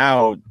mean, right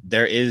now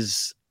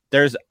there's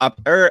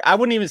I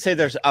wouldn't even say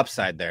there's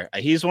upside there.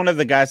 He's one of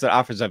the guys that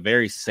offers a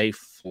very safe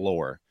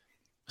floor.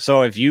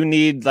 So if you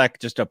need like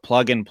just a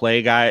plug and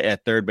play guy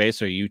at third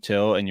base or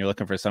util, and you're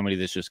looking for somebody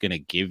that's just going to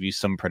give you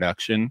some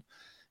production,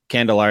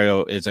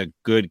 Candelario is a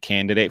good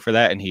candidate for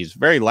that. And he's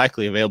very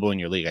likely available in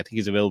your league. I think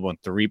he's available in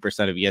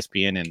 3% of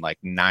ESPN and like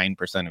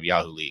 9% of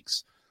Yahoo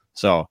leagues.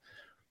 So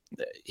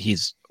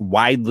he's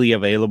widely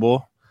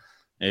available.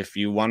 If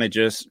you want to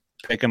just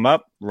pick him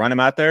up, run him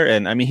out there.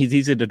 And I mean, he's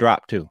easy to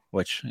drop too,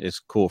 which is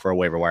cool for a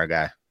waiver wire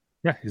guy.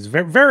 Yeah, he's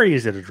very, very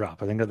easy to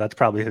drop. I think that's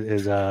probably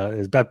his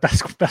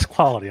best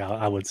quality,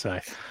 I would say.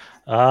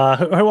 Who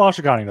else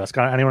you got?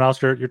 Anyone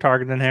else you're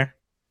targeting here?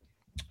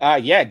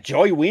 Yeah,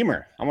 Joey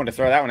Wiemer. I wanted to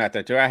throw that one out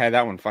there too. I had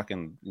that one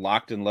fucking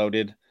locked and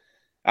loaded.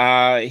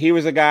 He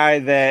was a guy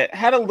that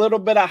had a little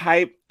bit of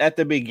hype at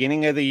the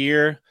beginning of the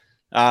year.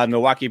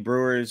 Milwaukee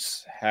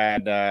Brewers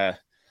had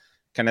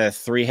kind of a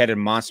 3-headed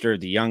monster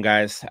of the young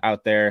guys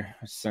out there.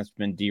 Since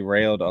been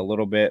derailed a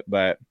little bit,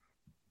 but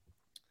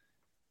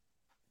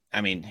I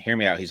mean, hear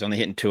me out. He's only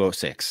hitting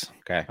 206.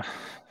 Okay.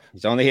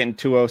 He's only hitting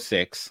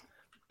 206.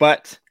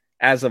 But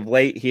as of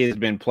late, he has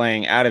been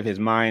playing out of his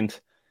mind.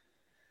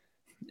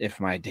 If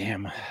my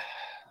damn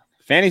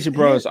fantasy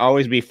bros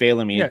always be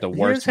failing me at the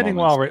worst. He's hitting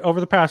well right over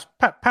the past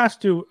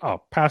 2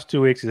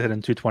 weeks. He's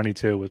hitting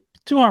 222 with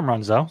 2 home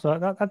runs though.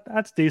 So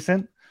that's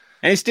decent.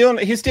 And he's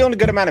stealing a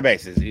good amount of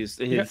bases. His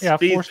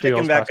speed's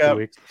picking back up.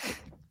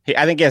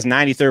 I think he has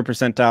 93rd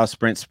percentile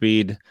sprint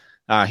speed.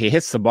 He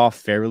hits the ball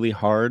fairly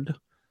hard.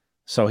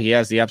 So he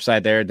has the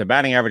upside there. The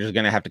batting average is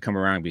going to have to come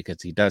around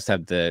because he does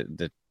have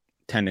the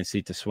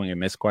tendency to swing and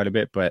miss quite a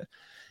bit. But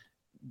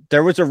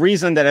there was a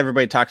reason that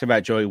everybody talked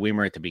about Joey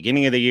Wiemer at the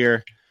beginning of the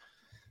year.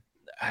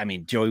 I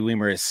mean, Joey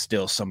Wiemer is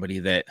still somebody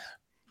that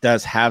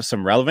does have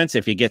some relevance.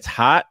 If he gets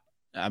hot,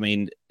 I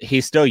mean,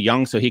 he's still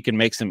young, so he can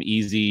make some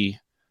easy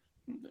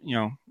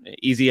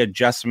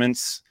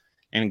adjustments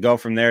and go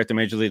from there at the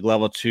major league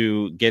level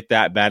to get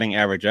that batting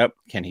average up.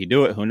 Can he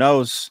do it? Who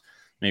knows?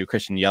 Maybe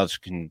Christian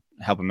Yelich can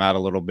help him out a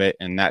little bit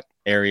in that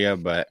area,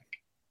 but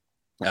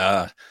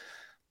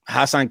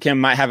Hassan Kim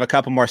might have a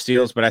couple more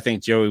steals, but I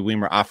think Joey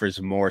Wiemer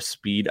offers more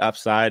speed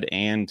upside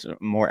and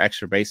more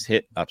extra base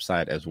hit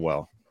upside as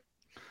well.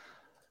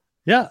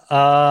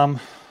 Yeah.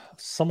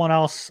 Someone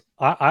else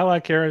I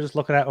like here, just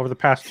looking at over the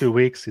past 2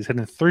 weeks, he's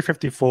hitting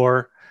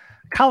 354.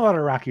 Colorado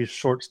Rockies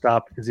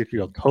shortstop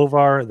Ezekiel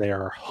Tovar. They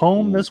are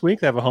home this week.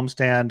 They have a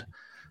homestand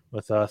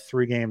with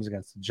 3 games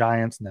against the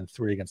Giants and then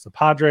 3 against the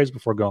Padres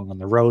before going on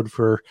the road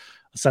for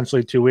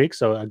essentially 2 weeks.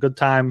 So a good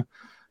time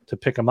to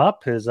pick him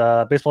up. His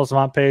baseball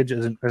savant page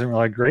isn't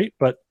really great,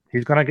 but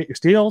he's going to get your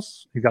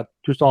steals. He got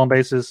 2 stolen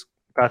bases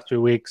the past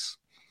 2 weeks.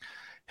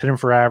 Hit him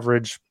for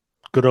average.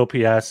 Good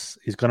OPS.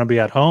 He's going to be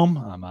at home.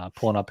 I'm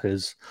pulling up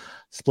his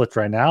splits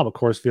right now. But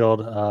Coors Field,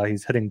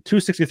 he's hitting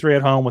 263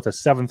 at home with a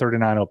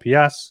 739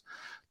 OPS,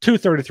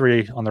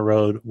 233 on the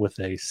road with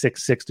a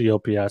 660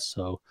 OPS.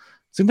 So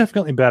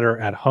significantly better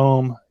at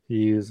home.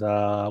 He's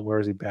where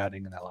is he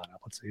batting in that lineup?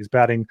 Let's see. He's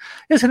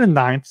hitting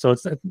 9th, so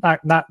it's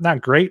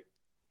not great.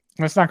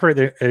 And it's not great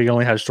that he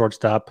only has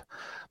shortstop.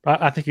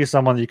 But I think he's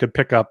someone that you could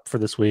pick up for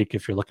this week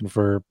if you're looking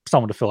for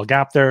someone to fill a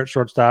gap there at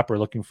shortstop or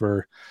looking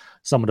for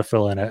someone to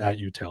fill in at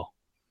util.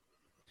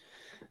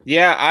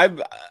 Yeah,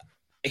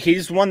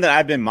 he's one that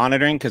I've been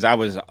monitoring because I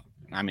was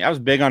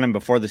big on him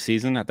before the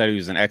season. I thought he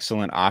was an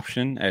excellent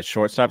option at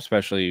shortstop,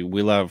 especially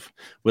we love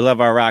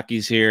our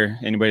Rockies here.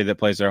 Anybody that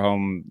plays their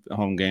home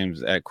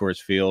games at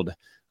Coors Field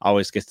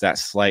always gets that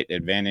slight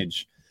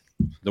advantage.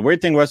 The weird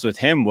thing was with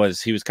him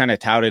was he was kind of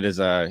touted as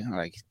a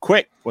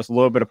quick with a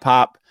little bit of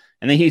pop,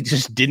 And then he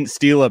just didn't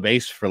steal a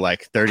base for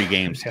like 30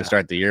 games to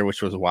start the year,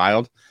 which was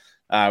wild.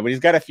 But he's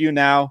got a few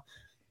now.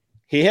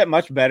 He hit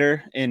much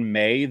better in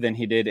May than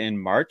he did in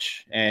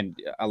March. And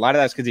a lot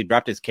of that's because he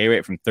dropped his K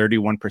rate from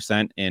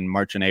 31% in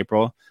March and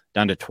April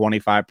down to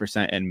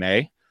 25% in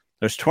May.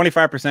 There's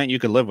 25% you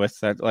could live with.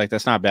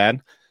 That's not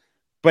bad.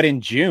 But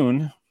in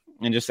June,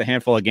 in just a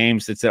handful of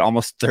games, it's at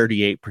almost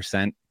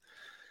 38%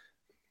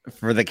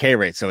 for the K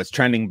rate. So it's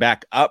trending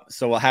back up.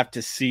 So we'll have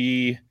to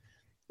see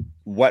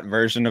what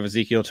version of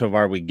Ezequiel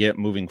Tovar we get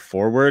moving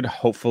forward.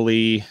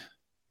 Hopefully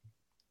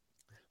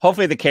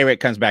the K rate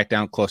comes back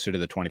down closer to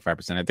the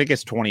 25%. I think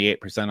it's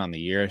 28% on the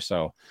year.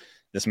 So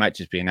this might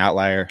just be an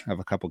outlier of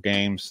a couple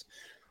games.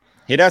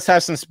 He does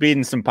have some speed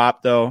and some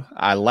pop, though.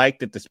 I like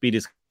that the speed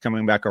is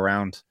coming back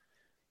around.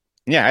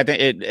 Yeah, I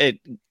think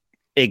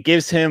it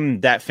gives him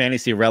that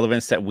fantasy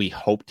relevance that we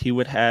hoped he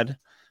would have.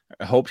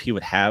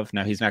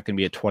 Now, he's not going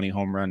to be a 20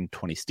 home run,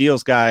 20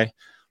 steals guy,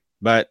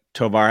 but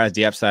Tovar has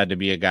the upside to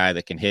be a guy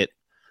that can hit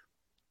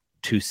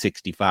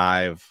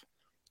 265,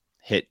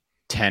 hit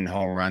 10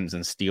 home runs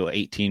and steal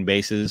 18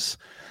 bases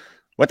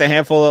with a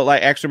handful of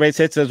like extra base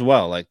hits as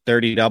well. Like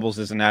 30 doubles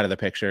isn't out of the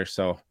picture.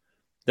 So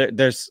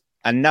there's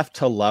enough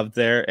to love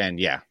there. And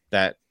yeah,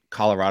 that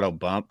Colorado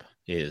bump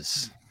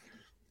is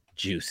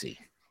juicy.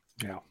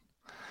 Yeah.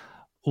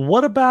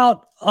 What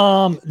about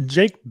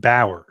Jake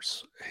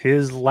Bauers?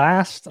 His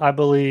last, I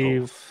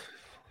believe,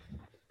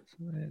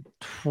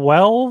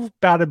 12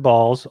 batted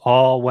balls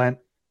all went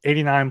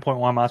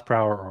 89.1 miles per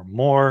hour or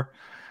more,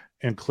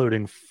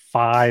 including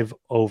 5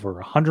 over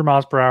 100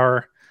 miles per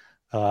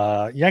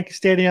hour. Yankee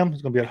Stadium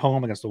is going to be at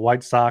home against the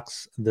White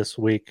Sox this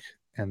week,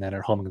 and then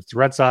at home against the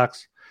Red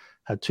Sox.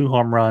 Had 2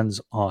 home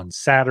runs on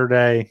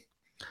Saturday.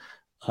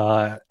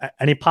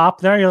 Any pop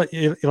there?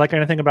 You like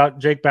anything about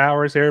Jake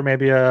Bauers here?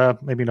 Maybe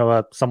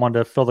someone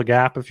to fill the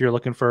gap if you're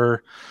looking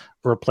for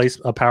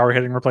a power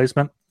hitting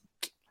replacement.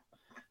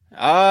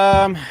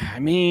 I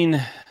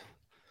mean,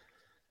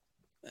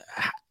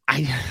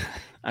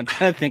 I'm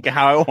trying to think of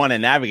how I want to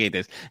navigate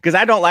this because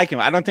I don't like him.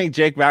 I don't think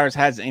Jake Bauers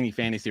has any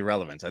fantasy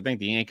relevance. I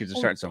think the Yankees are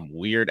starting some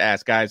weird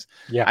ass guys.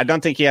 Yeah, I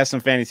don't think he has some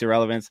fantasy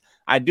relevance.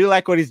 I do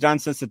like what he's done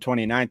since the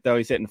 29th, though.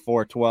 He's hitting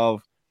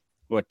 412.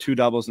 2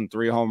 doubles and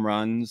 3 home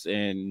runs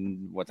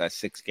in 5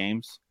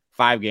 games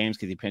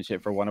because he pinch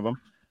hit for one of them.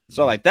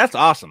 So like that's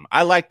awesome.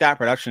 I like that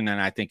production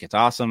and I think it's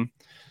awesome.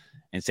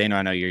 And Sano,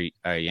 I know you're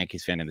a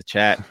Yankees fan in the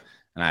chat,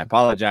 and I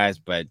apologize,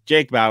 but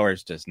Jake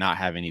Bauers does not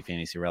have any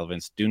fantasy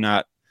relevance. Do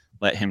not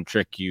let him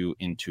trick you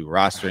into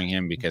rostering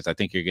him because I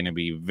think you're going to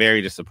be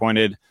very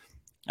disappointed.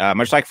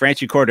 Much like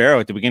Franchi Cordero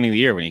at the beginning of the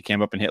year when he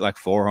came up and hit like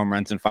 4 home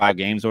runs in 5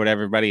 games or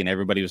whatever, and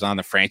everybody was on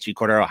the Franchi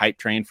Cordero hype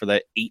train for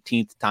the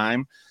 18th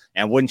time.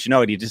 And wouldn't you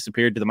know it, he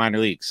disappeared to the minor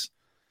leagues.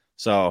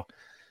 So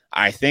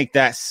I think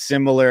that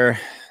similar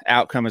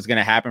outcome is going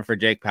to happen for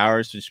Jake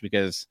Bauers just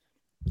because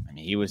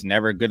he was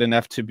never good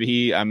enough to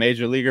be a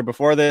major leaguer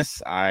before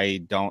this.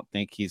 I don't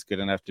think he's good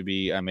enough to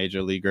be a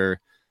major leaguer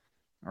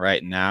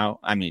right now.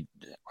 I mean,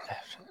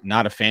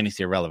 not a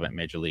fantasy relevant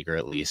major leaguer,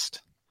 at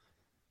least.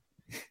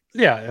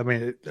 Yeah, I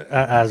mean,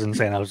 as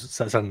insane, I was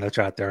saying in the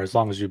chat there, as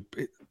long as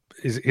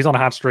he's on a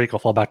hot streak, he'll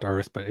fall back to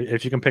earth. But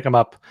if you can pick him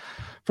up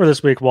for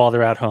this week while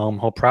they're at home,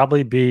 he'll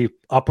probably be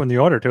up in the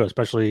order too,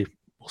 especially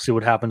we'll see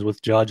what happens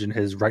with Judge and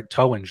his right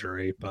toe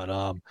injury.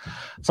 But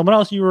someone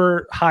else you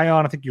were high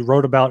on, I think you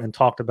wrote about and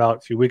talked about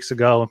a few weeks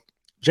ago,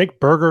 Jake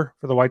Berger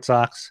for the White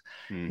Sox.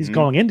 Mm-hmm. He's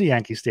going into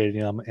Yankee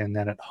Stadium and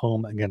then at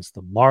home against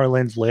the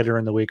Marlins later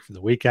in the week for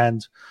the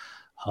weekend.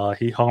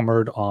 He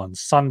homered on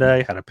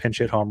Sunday, had a pinch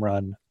hit home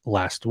run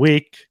last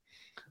week.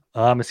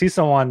 Is he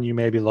someone you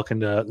may be looking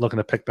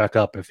to pick back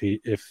up if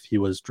he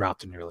was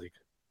dropped in your league?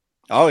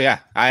 Oh yeah,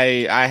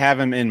 I have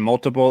him in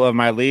multiple of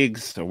my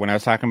leagues. When I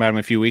was talking about him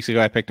a few weeks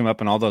ago, I picked him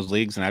up in all those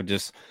leagues, and I've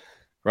just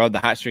rode the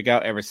hot streak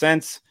out ever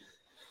since.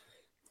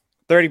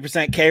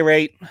 30% K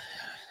rate,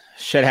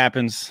 shit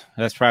happens.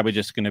 That's probably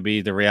just going to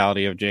be the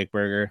reality of Jake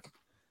Berger.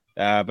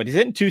 But he's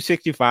hitting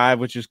 265,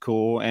 which is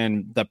cool,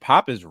 and the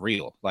pop is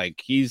real. Like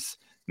he's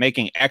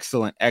making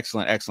excellent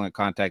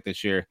contact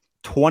this year.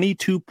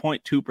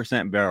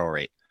 22.2% barrel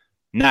rate.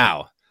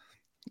 Now,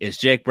 is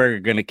Jake Berger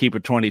going to keep a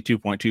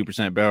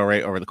 22.2% barrel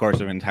rate over the course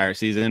of an entire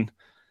season?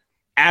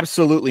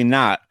 Absolutely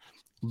not.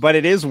 But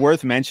it is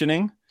worth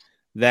mentioning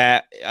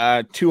that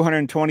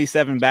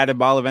 227 batted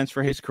ball events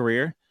for his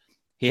career,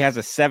 he has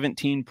a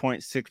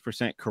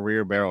 17.6%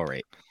 career barrel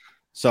rate.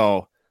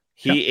 So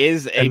he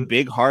is a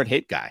big hard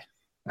hit guy.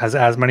 Has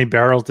as many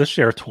barrels this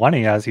year,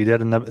 20, as he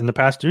did in the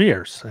past 2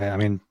 years. I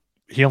mean,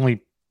 he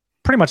only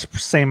pretty much the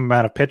same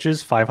amount of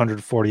pitches,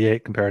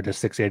 548 compared to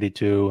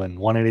 682 and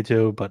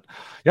 182. But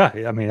yeah,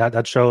 I mean,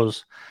 that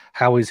shows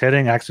how he's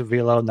hitting. Exit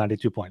velo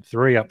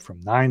 92.3 up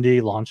from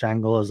 90. Launch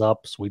angle is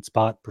up. Sweet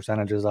spot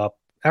percentage is up.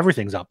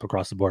 Everything's up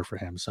across the board for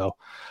him. So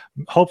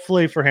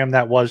hopefully for him,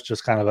 that was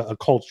just kind of a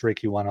cold streak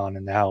he went on.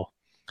 And now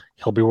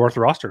he'll be worth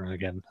rostering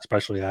again,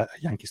 especially at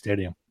Yankee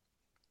Stadium.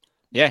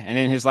 Yeah. And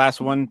in his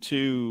last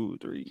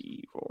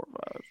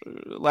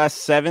last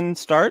 7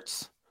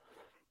 starts,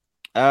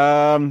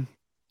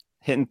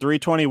 hitting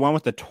 321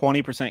 with a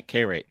 20%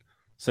 K rate.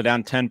 So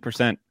down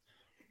 10%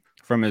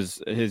 from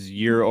his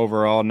year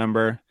overall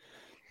number.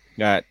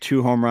 Got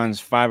 2 home runs,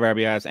 5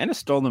 RBIs, and a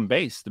stolen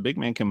base. The big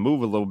man can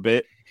move a little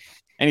bit.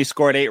 And he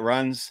scored 8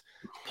 runs.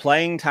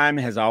 Playing time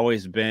has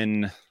always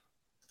been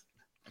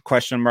a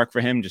question mark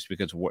for him just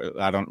because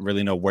I don't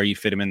really know where you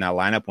fit him in that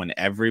lineup when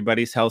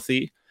everybody's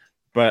healthy.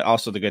 But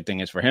also the good thing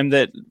is for him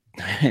that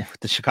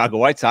the Chicago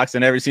White Sox, there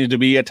never seems to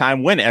be a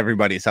time when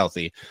everybody's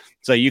healthy.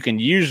 So you can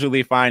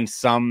usually find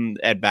some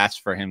at-bats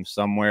for him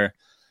somewhere.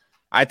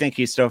 I think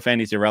he's still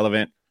fantasy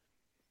relevant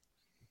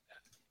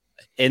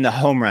in the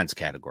home runs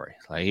category.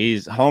 Like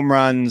he's home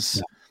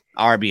runs,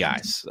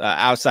 RBIs.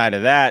 Outside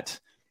of that,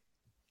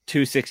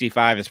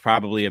 265 is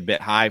probably a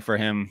bit high for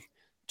him.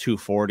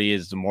 240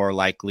 is the more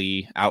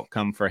likely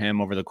outcome for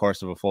him over the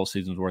course of a full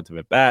season's worth of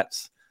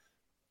at-bats.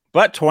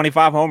 But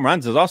 25 home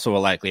runs is also a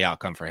likely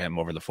outcome for him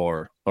over the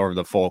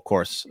full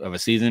course of a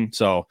season.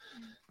 So,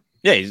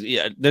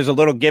 yeah, there's a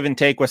little give and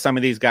take with some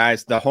of these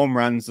guys. The home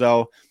runs,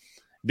 though,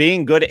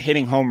 being good at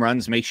hitting home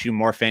runs makes you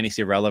more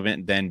fantasy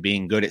relevant than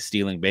being good at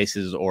stealing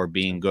bases or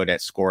being good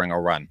at scoring a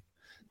run,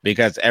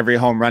 because every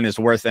home run is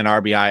worth an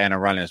RBI and a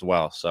run as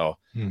well. So,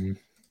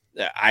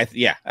 I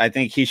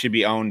think he should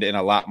be owned in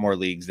a lot more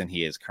leagues than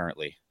he is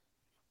currently.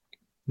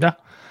 Yeah.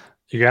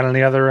 You got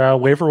any other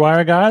waiver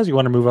wire guys? You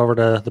want to move over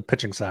to the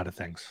pitching side of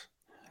things?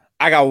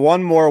 I got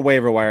one more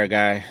waiver wire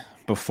guy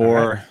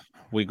before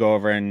we go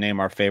over and name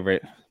our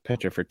favorite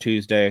pitcher for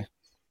Tuesday.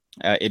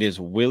 It is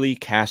Willie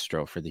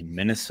Castro for the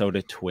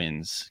Minnesota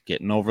Twins.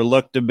 Getting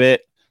overlooked a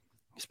bit.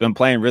 He's been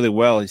playing really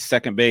well. He's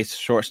second base,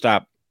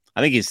 shortstop. I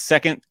think he's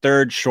second,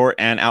 third, short,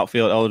 and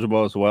outfield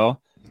eligible as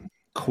well.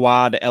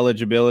 Quad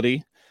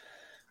eligibility,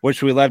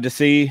 which we love to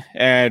see.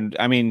 And,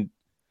 I mean,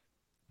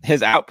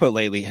 his output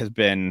lately has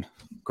been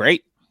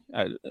great.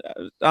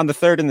 On the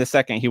third and the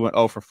second, he went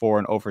 0 for 4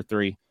 and 0 for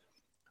 3.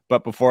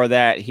 But before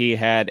that, he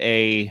had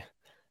a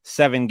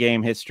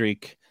 7-game hit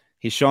streak.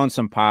 He's shown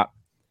some pop.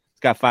 He's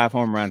got 5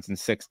 home runs and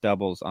 6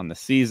 doubles on the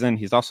season.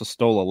 He's also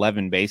stole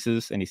 11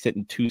 bases, and he's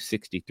hitting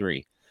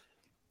 263.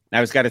 Now,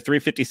 he's got a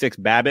 356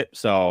 BABIP,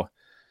 so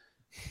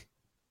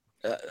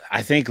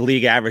I think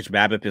league average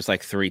BABIP is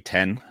like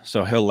 310.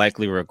 So he'll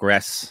likely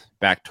regress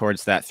back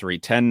towards that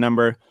 310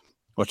 number,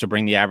 which will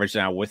bring the average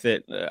down with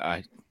it.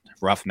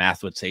 Rough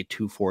math would say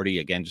 240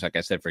 again, just like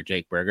I said for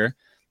Jake Berger.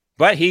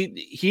 But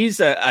he's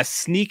a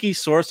sneaky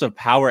source of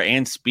power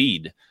and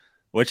speed,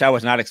 which I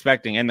was not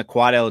expecting, and the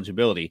quad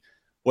eligibility,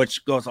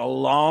 which goes a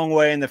long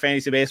way in the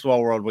fantasy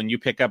baseball world when you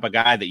pick up a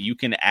guy that you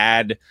can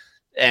add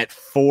at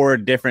 4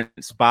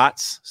 different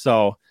spots.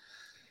 So,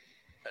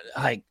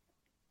 like,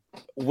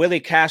 Willie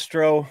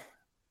Castro,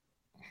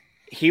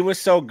 he was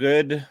so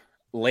good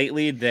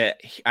lately that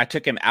I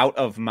took him out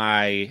of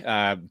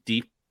my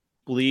deep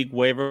league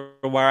waiver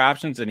wire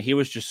options, and he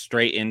was just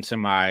straight into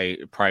my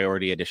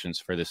priority additions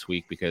for this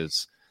week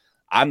because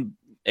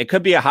it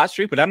could be a hot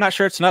streak, but I'm not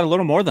sure it's not a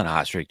little more than a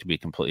hot streak, to be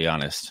completely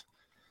honest.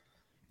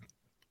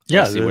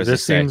 Yeah,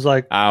 this seems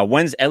like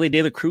when's Ellie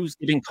De La Cruz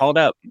getting called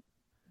up?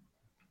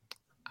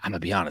 I'm gonna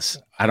be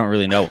honest, I don't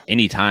really know.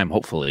 Anytime,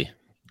 hopefully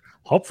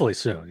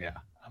soon. Yeah,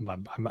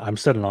 I'm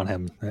sitting on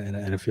him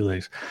in a few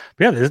leagues.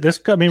 But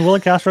yeah, Willie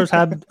Castro's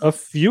had a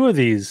few of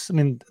these.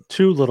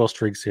 2 little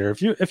streaks here.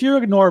 If you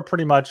ignore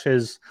pretty much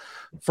his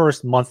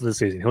first month of the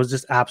season, he was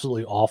just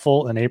absolutely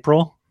awful in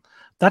April.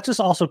 That just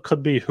also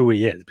could be who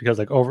he is, because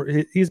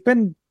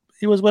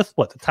he was with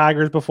the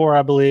Tigers before,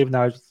 I believe.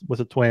 Now he's with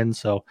the Twins,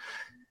 so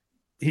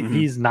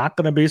he's not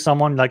going to be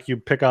someone like you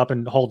pick up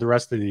and hold the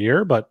rest of the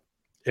year. But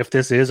if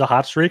this is a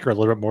hot streak or a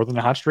little bit more than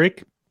a hot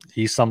streak,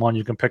 he's someone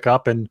you can pick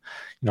up and,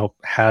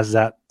 has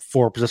that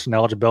 4-position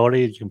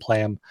eligibility. You can play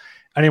him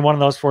any one of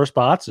those 4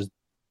 spots. There's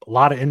a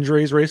lot of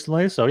injuries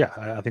recently. So, yeah,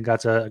 I think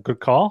that's a good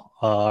call.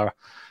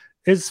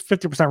 Is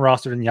 50%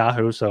 rostered in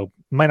Yahoo, so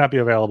might not be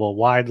available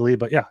widely.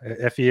 But, yeah,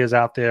 if he is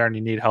out there and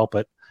you need help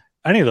at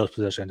any of those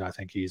positions, I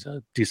think he's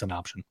a decent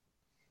option.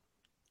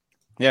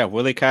 Yeah,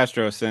 Willie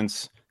Castro, it's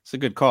a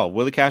good call.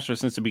 Willie Castro,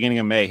 since the beginning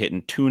of May,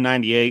 hitting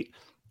 298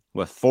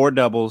 with 4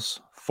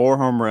 doubles, 4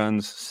 home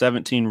runs,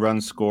 17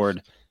 runs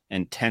scored,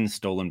 and 10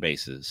 stolen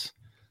bases.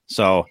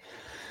 So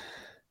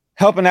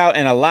helping out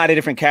in a lot of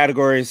different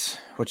categories,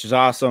 which is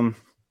awesome.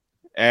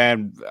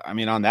 And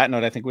on that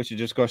note, I think we should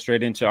just go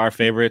straight into our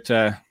favorite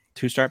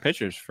 2-start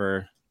pitchers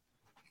for.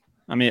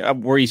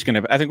 We're each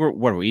going to. I think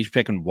we're each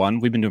picking one.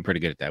 We've been doing pretty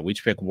good at that. We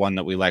each pick one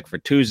that we like for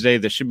Tuesday.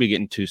 This should be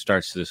getting 2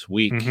 starts this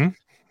week.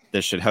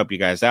 This should help you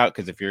guys out,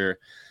 because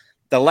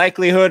the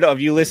likelihood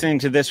of you listening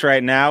to this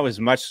right now is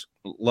much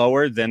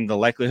lower than the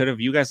likelihood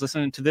of you guys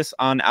listening to this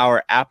on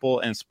our Apple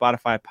and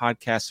Spotify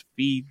podcast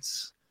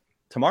feeds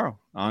tomorrow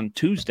on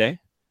Tuesday.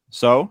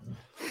 So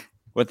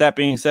with that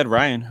being said,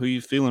 Ryan, who are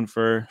you feeling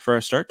for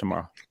a start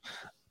tomorrow?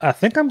 I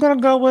think I'm going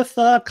to go with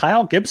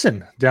Kyle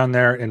Gibson down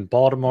there in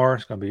Baltimore.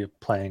 He's going to be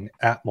playing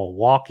at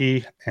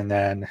Milwaukee, and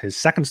then his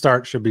second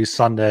start should be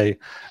Sunday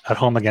at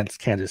home against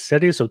Kansas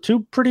City. So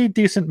 2 pretty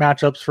decent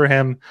matchups for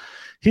him.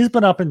 He's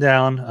been up and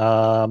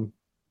down.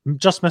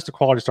 Just missed a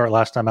quality start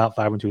last time out,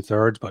 5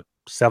 2/3, but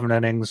 7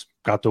 innings,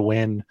 got the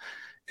win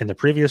in the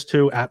previous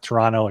 2 at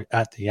Toronto,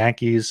 at the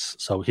Yankees.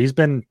 So he's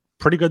been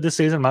pretty good this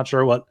season. I'm not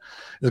sure what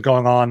is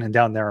going on and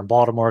down there in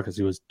Baltimore because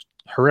he was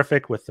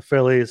horrific with the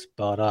Phillies.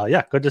 But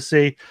yeah, good to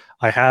see.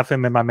 I have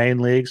him in my main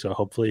league, so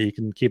hopefully he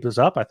can keep this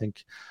up. I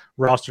think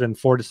rostered in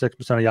 4 to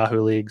 6% of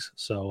Yahoo leagues.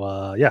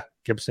 So yeah,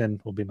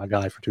 Gibson will be my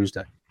guy for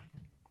Tuesday.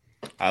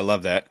 I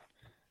love that.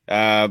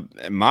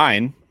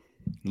 Mine,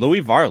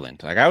 Louis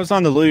Varland. Like I was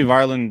on the Louis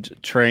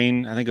Varland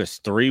train, I think it was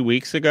 3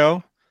 weeks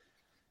ago.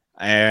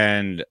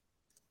 And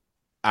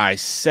I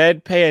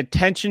said pay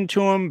attention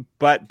to him,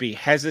 but be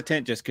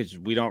hesitant just because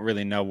we don't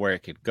really know where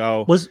it could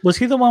go. Was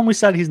he the one we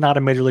said he's not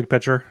a major league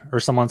pitcher, or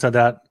someone said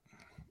that?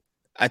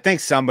 I think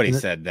somebody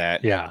said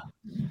that. Yeah.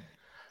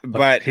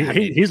 But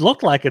he's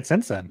looked like it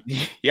since then.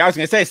 Yeah, I was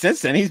gonna say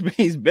since then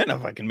he's been a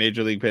fucking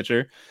major league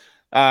pitcher.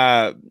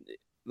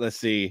 Let's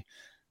see.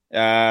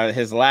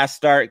 His last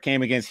start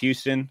came against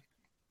Houston.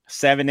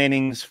 7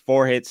 innings,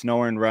 4 hits,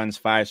 no earned runs,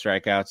 5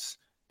 strikeouts.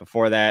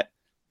 Before that,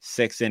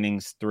 6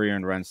 innings, 3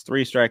 earned runs,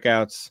 3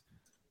 strikeouts.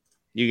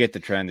 You get the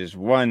trend. There's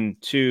 1,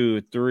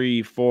 2,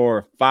 3,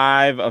 4,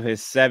 5 of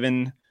his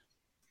 7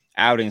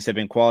 outings have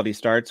been quality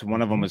starts.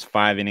 One of them was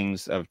 5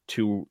 innings of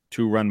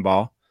two-run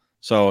ball.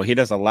 So he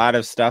does a lot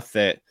of stuff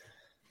that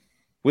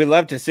we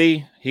love to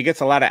see. He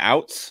gets a lot of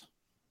outs.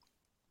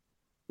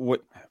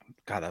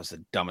 God, that was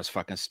the dumbest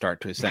fucking start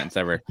to a sentence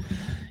ever.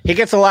 He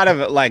gets a lot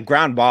of like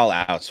ground ball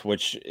outs,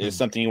 which is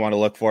something you want to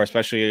look for,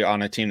 especially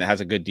on a team that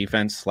has a good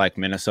defense like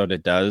Minnesota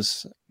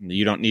does.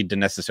 You don't need to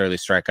necessarily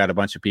strike out a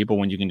bunch of people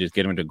when you can just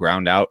get them to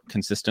ground out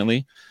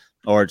consistently,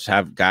 or just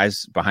have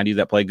guys behind you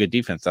that play good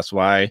defense. That's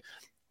why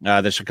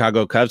the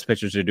Chicago Cubs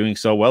pitchers are doing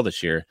so well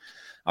this year.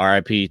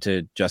 RIP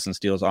to Justin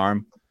Steele's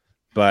arm.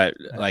 But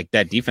like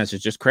that defense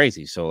is just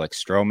crazy. So like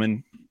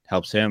Stroman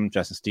helps him.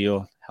 Justin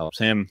Steele helps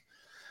him.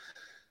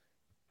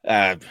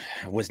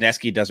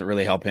 Wisniewski doesn't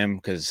really help him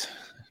because,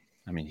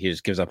 I mean, he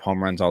just gives up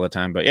home runs all the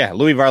time. But yeah,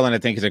 Louis Varland, I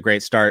think, is a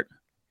great start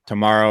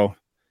tomorrow.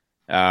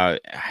 I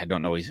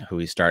don't know who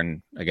he's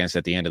starting against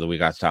at the end of the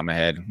week off the top of my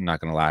head. I'm not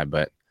going to lie.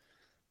 But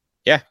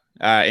yeah,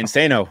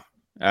 Insano.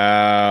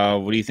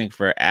 What do you think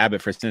for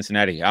Abbott for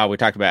Cincinnati? Oh, we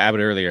talked about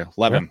Abbott earlier.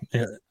 Love him.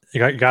 Yeah,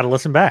 you got to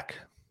listen back.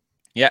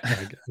 Yeah.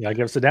 You got to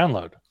give us a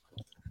download.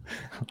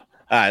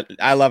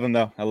 I love him,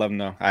 though.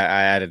 I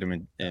added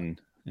him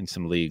in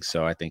some leagues,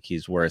 so I think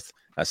he's worth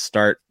a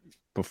start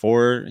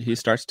before he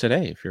starts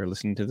today, if you're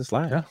listening to this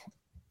live. Yeah.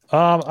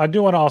 I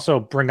do want to also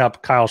bring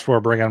up Kyle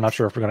Schwarber. I'm not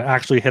sure if we're going to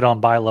actually hit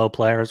on buy low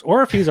players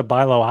or if he's a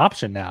buy low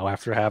option now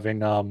after having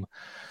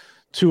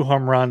 2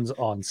 home runs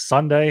on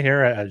Sunday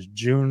here as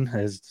June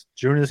is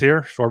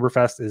here.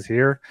 Schwarberfest is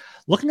here.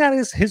 Looking at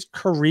his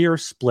career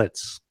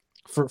splits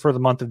for the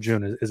month of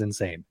June is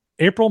insane.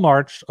 April,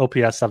 March,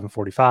 OPS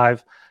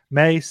 745,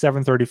 May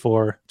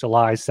 734,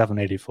 July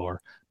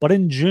 784. But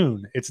in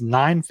June, it's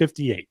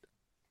 958.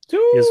 He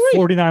has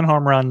 49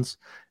 home runs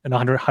in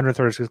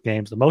 136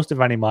 games, the most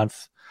of any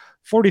month.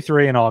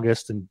 43 in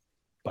August,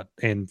 but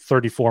in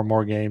 34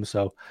 more games.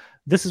 So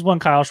this is when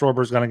Kyle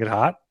Schwarber is going to get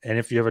hot. And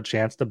if you have a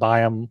chance to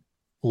buy him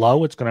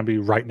low, it's going to be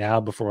right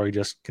now before he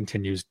just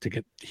continues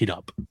to heat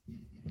up.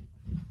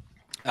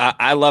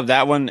 I love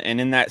that one. And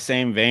in that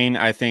same vein,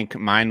 I think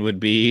mine would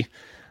be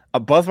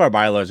both of our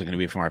buy lows are going to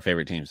be from our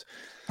favorite teams.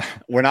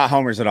 We're not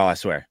homers at all, I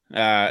swear.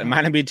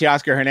 Mine would be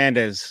Teoscar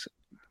Hernandez.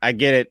 I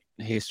get it.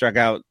 He struck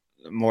out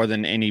more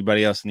than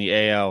anybody else in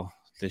the AL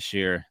this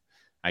year.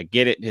 I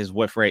get it. His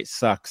whiff rate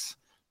sucks,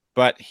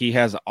 but he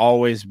has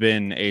always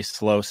been a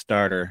slow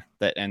starter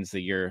that ends the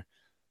year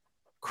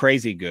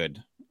crazy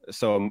good.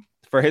 So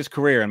for his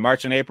career in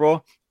March and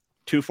April,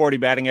 240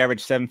 batting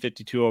average,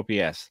 752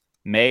 OPS.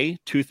 May,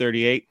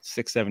 238,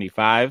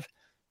 675.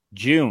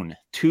 June,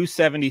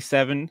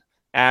 277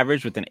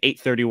 average with an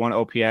 831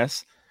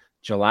 OPS.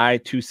 July,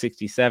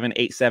 267,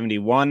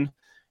 871.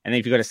 And then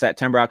if you go to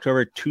September,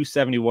 October,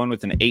 271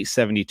 with an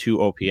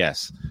 872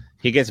 OPS.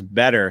 He gets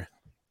better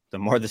the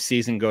more the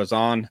season goes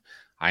on.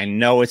 I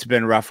know it's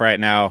been rough right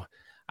now.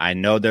 I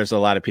know there's a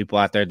lot of people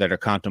out there that are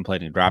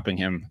contemplating dropping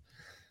him.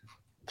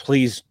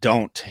 Please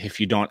don't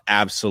if you don't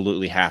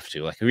absolutely have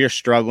to. Like if you're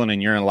struggling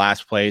and you're in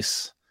last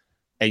place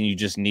and you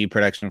just need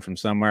production from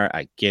somewhere,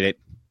 I get it.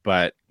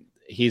 But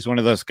he's one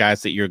of those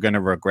guys that you're going to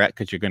regret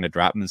because you're going to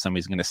drop him and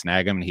somebody's going to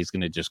snag him and he's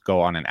going to just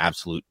go on an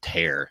absolute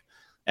tear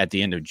at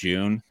the end of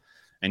June.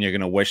 And you're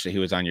going to wish that he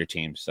was on your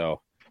team. So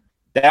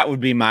that would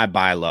be my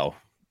buy low.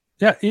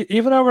 Yeah,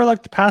 even over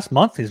like the past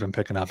month, he's been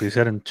picking up. He's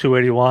hitting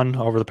 281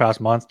 over the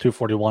past month,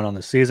 241 on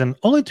the season.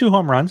 Only 2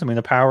 home runs. I mean,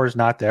 the power is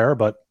not there,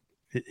 but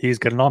he's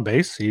getting on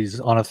base.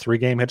 He's on a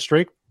 3-game hit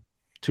streak,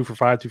 2 for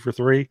 5, 2 for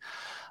 3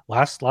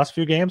 last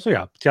few games. So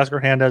yeah, Teoscar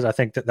Hernandez, I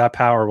think that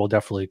power will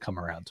definitely come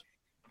around.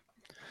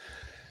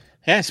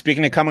 Yeah,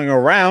 speaking of coming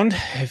around,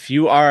 if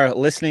you are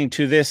listening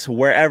to this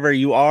wherever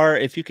you are,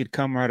 if you could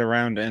come right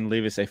around and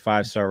leave us a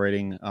 5-star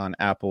rating on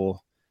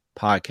Apple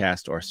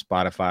Podcast or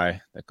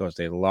Spotify, that goes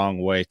a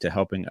long way to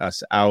helping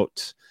us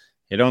out.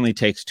 It only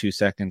takes 2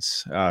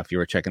 seconds. If you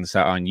were checking this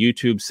out on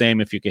YouTube, same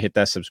if you could hit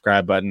that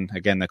subscribe button.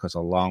 Again, that goes a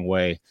long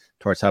way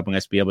towards helping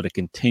us be able to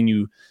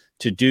continue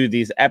to do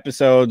these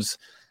episodes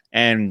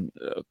and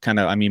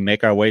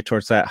make our way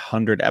towards that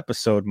 100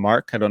 episode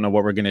mark. I don't know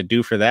what we're going to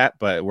do for that,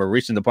 but we're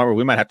reaching the point where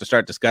we might have to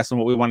start discussing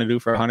what we want to do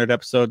for a 100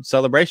 episode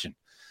celebration.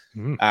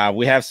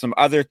 We have some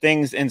other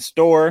things in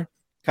store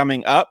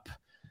coming up,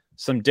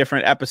 some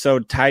different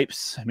episode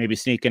types, maybe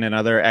sneaking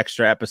another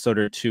extra episode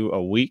or two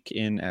a week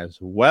in as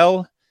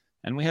well.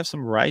 And we have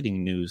some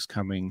writing news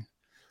coming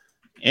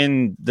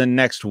in the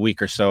next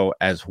week or so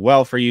as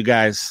well for you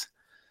guys.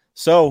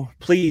 So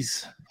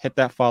please hit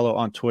that follow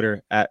on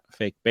Twitter at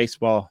Fake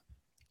Baseball,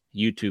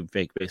 YouTube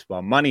Fake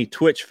Baseball Money,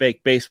 Twitch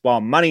Fake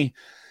Baseball Money.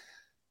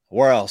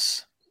 Where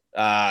else?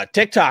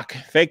 TikTok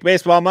Fake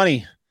Baseball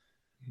Money,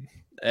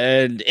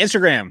 and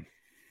Instagram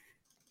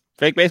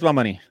Fake Baseball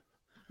Money.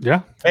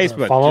 Yeah,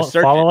 Facebook.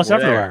 Follow us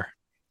everywhere.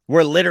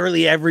 We're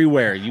literally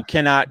everywhere. You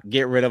cannot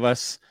get rid of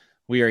us.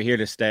 We are here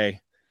to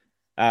stay.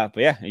 But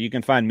yeah, you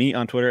can find me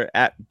on Twitter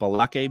at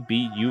Buhlockay,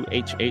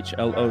 BUHHLOCKAYE.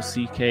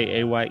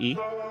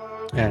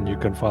 And you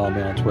can follow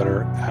me on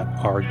Twitter at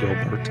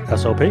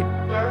RGilbertSOP.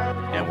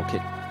 And we'll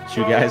catch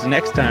you guys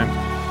next time.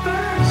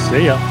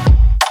 See ya.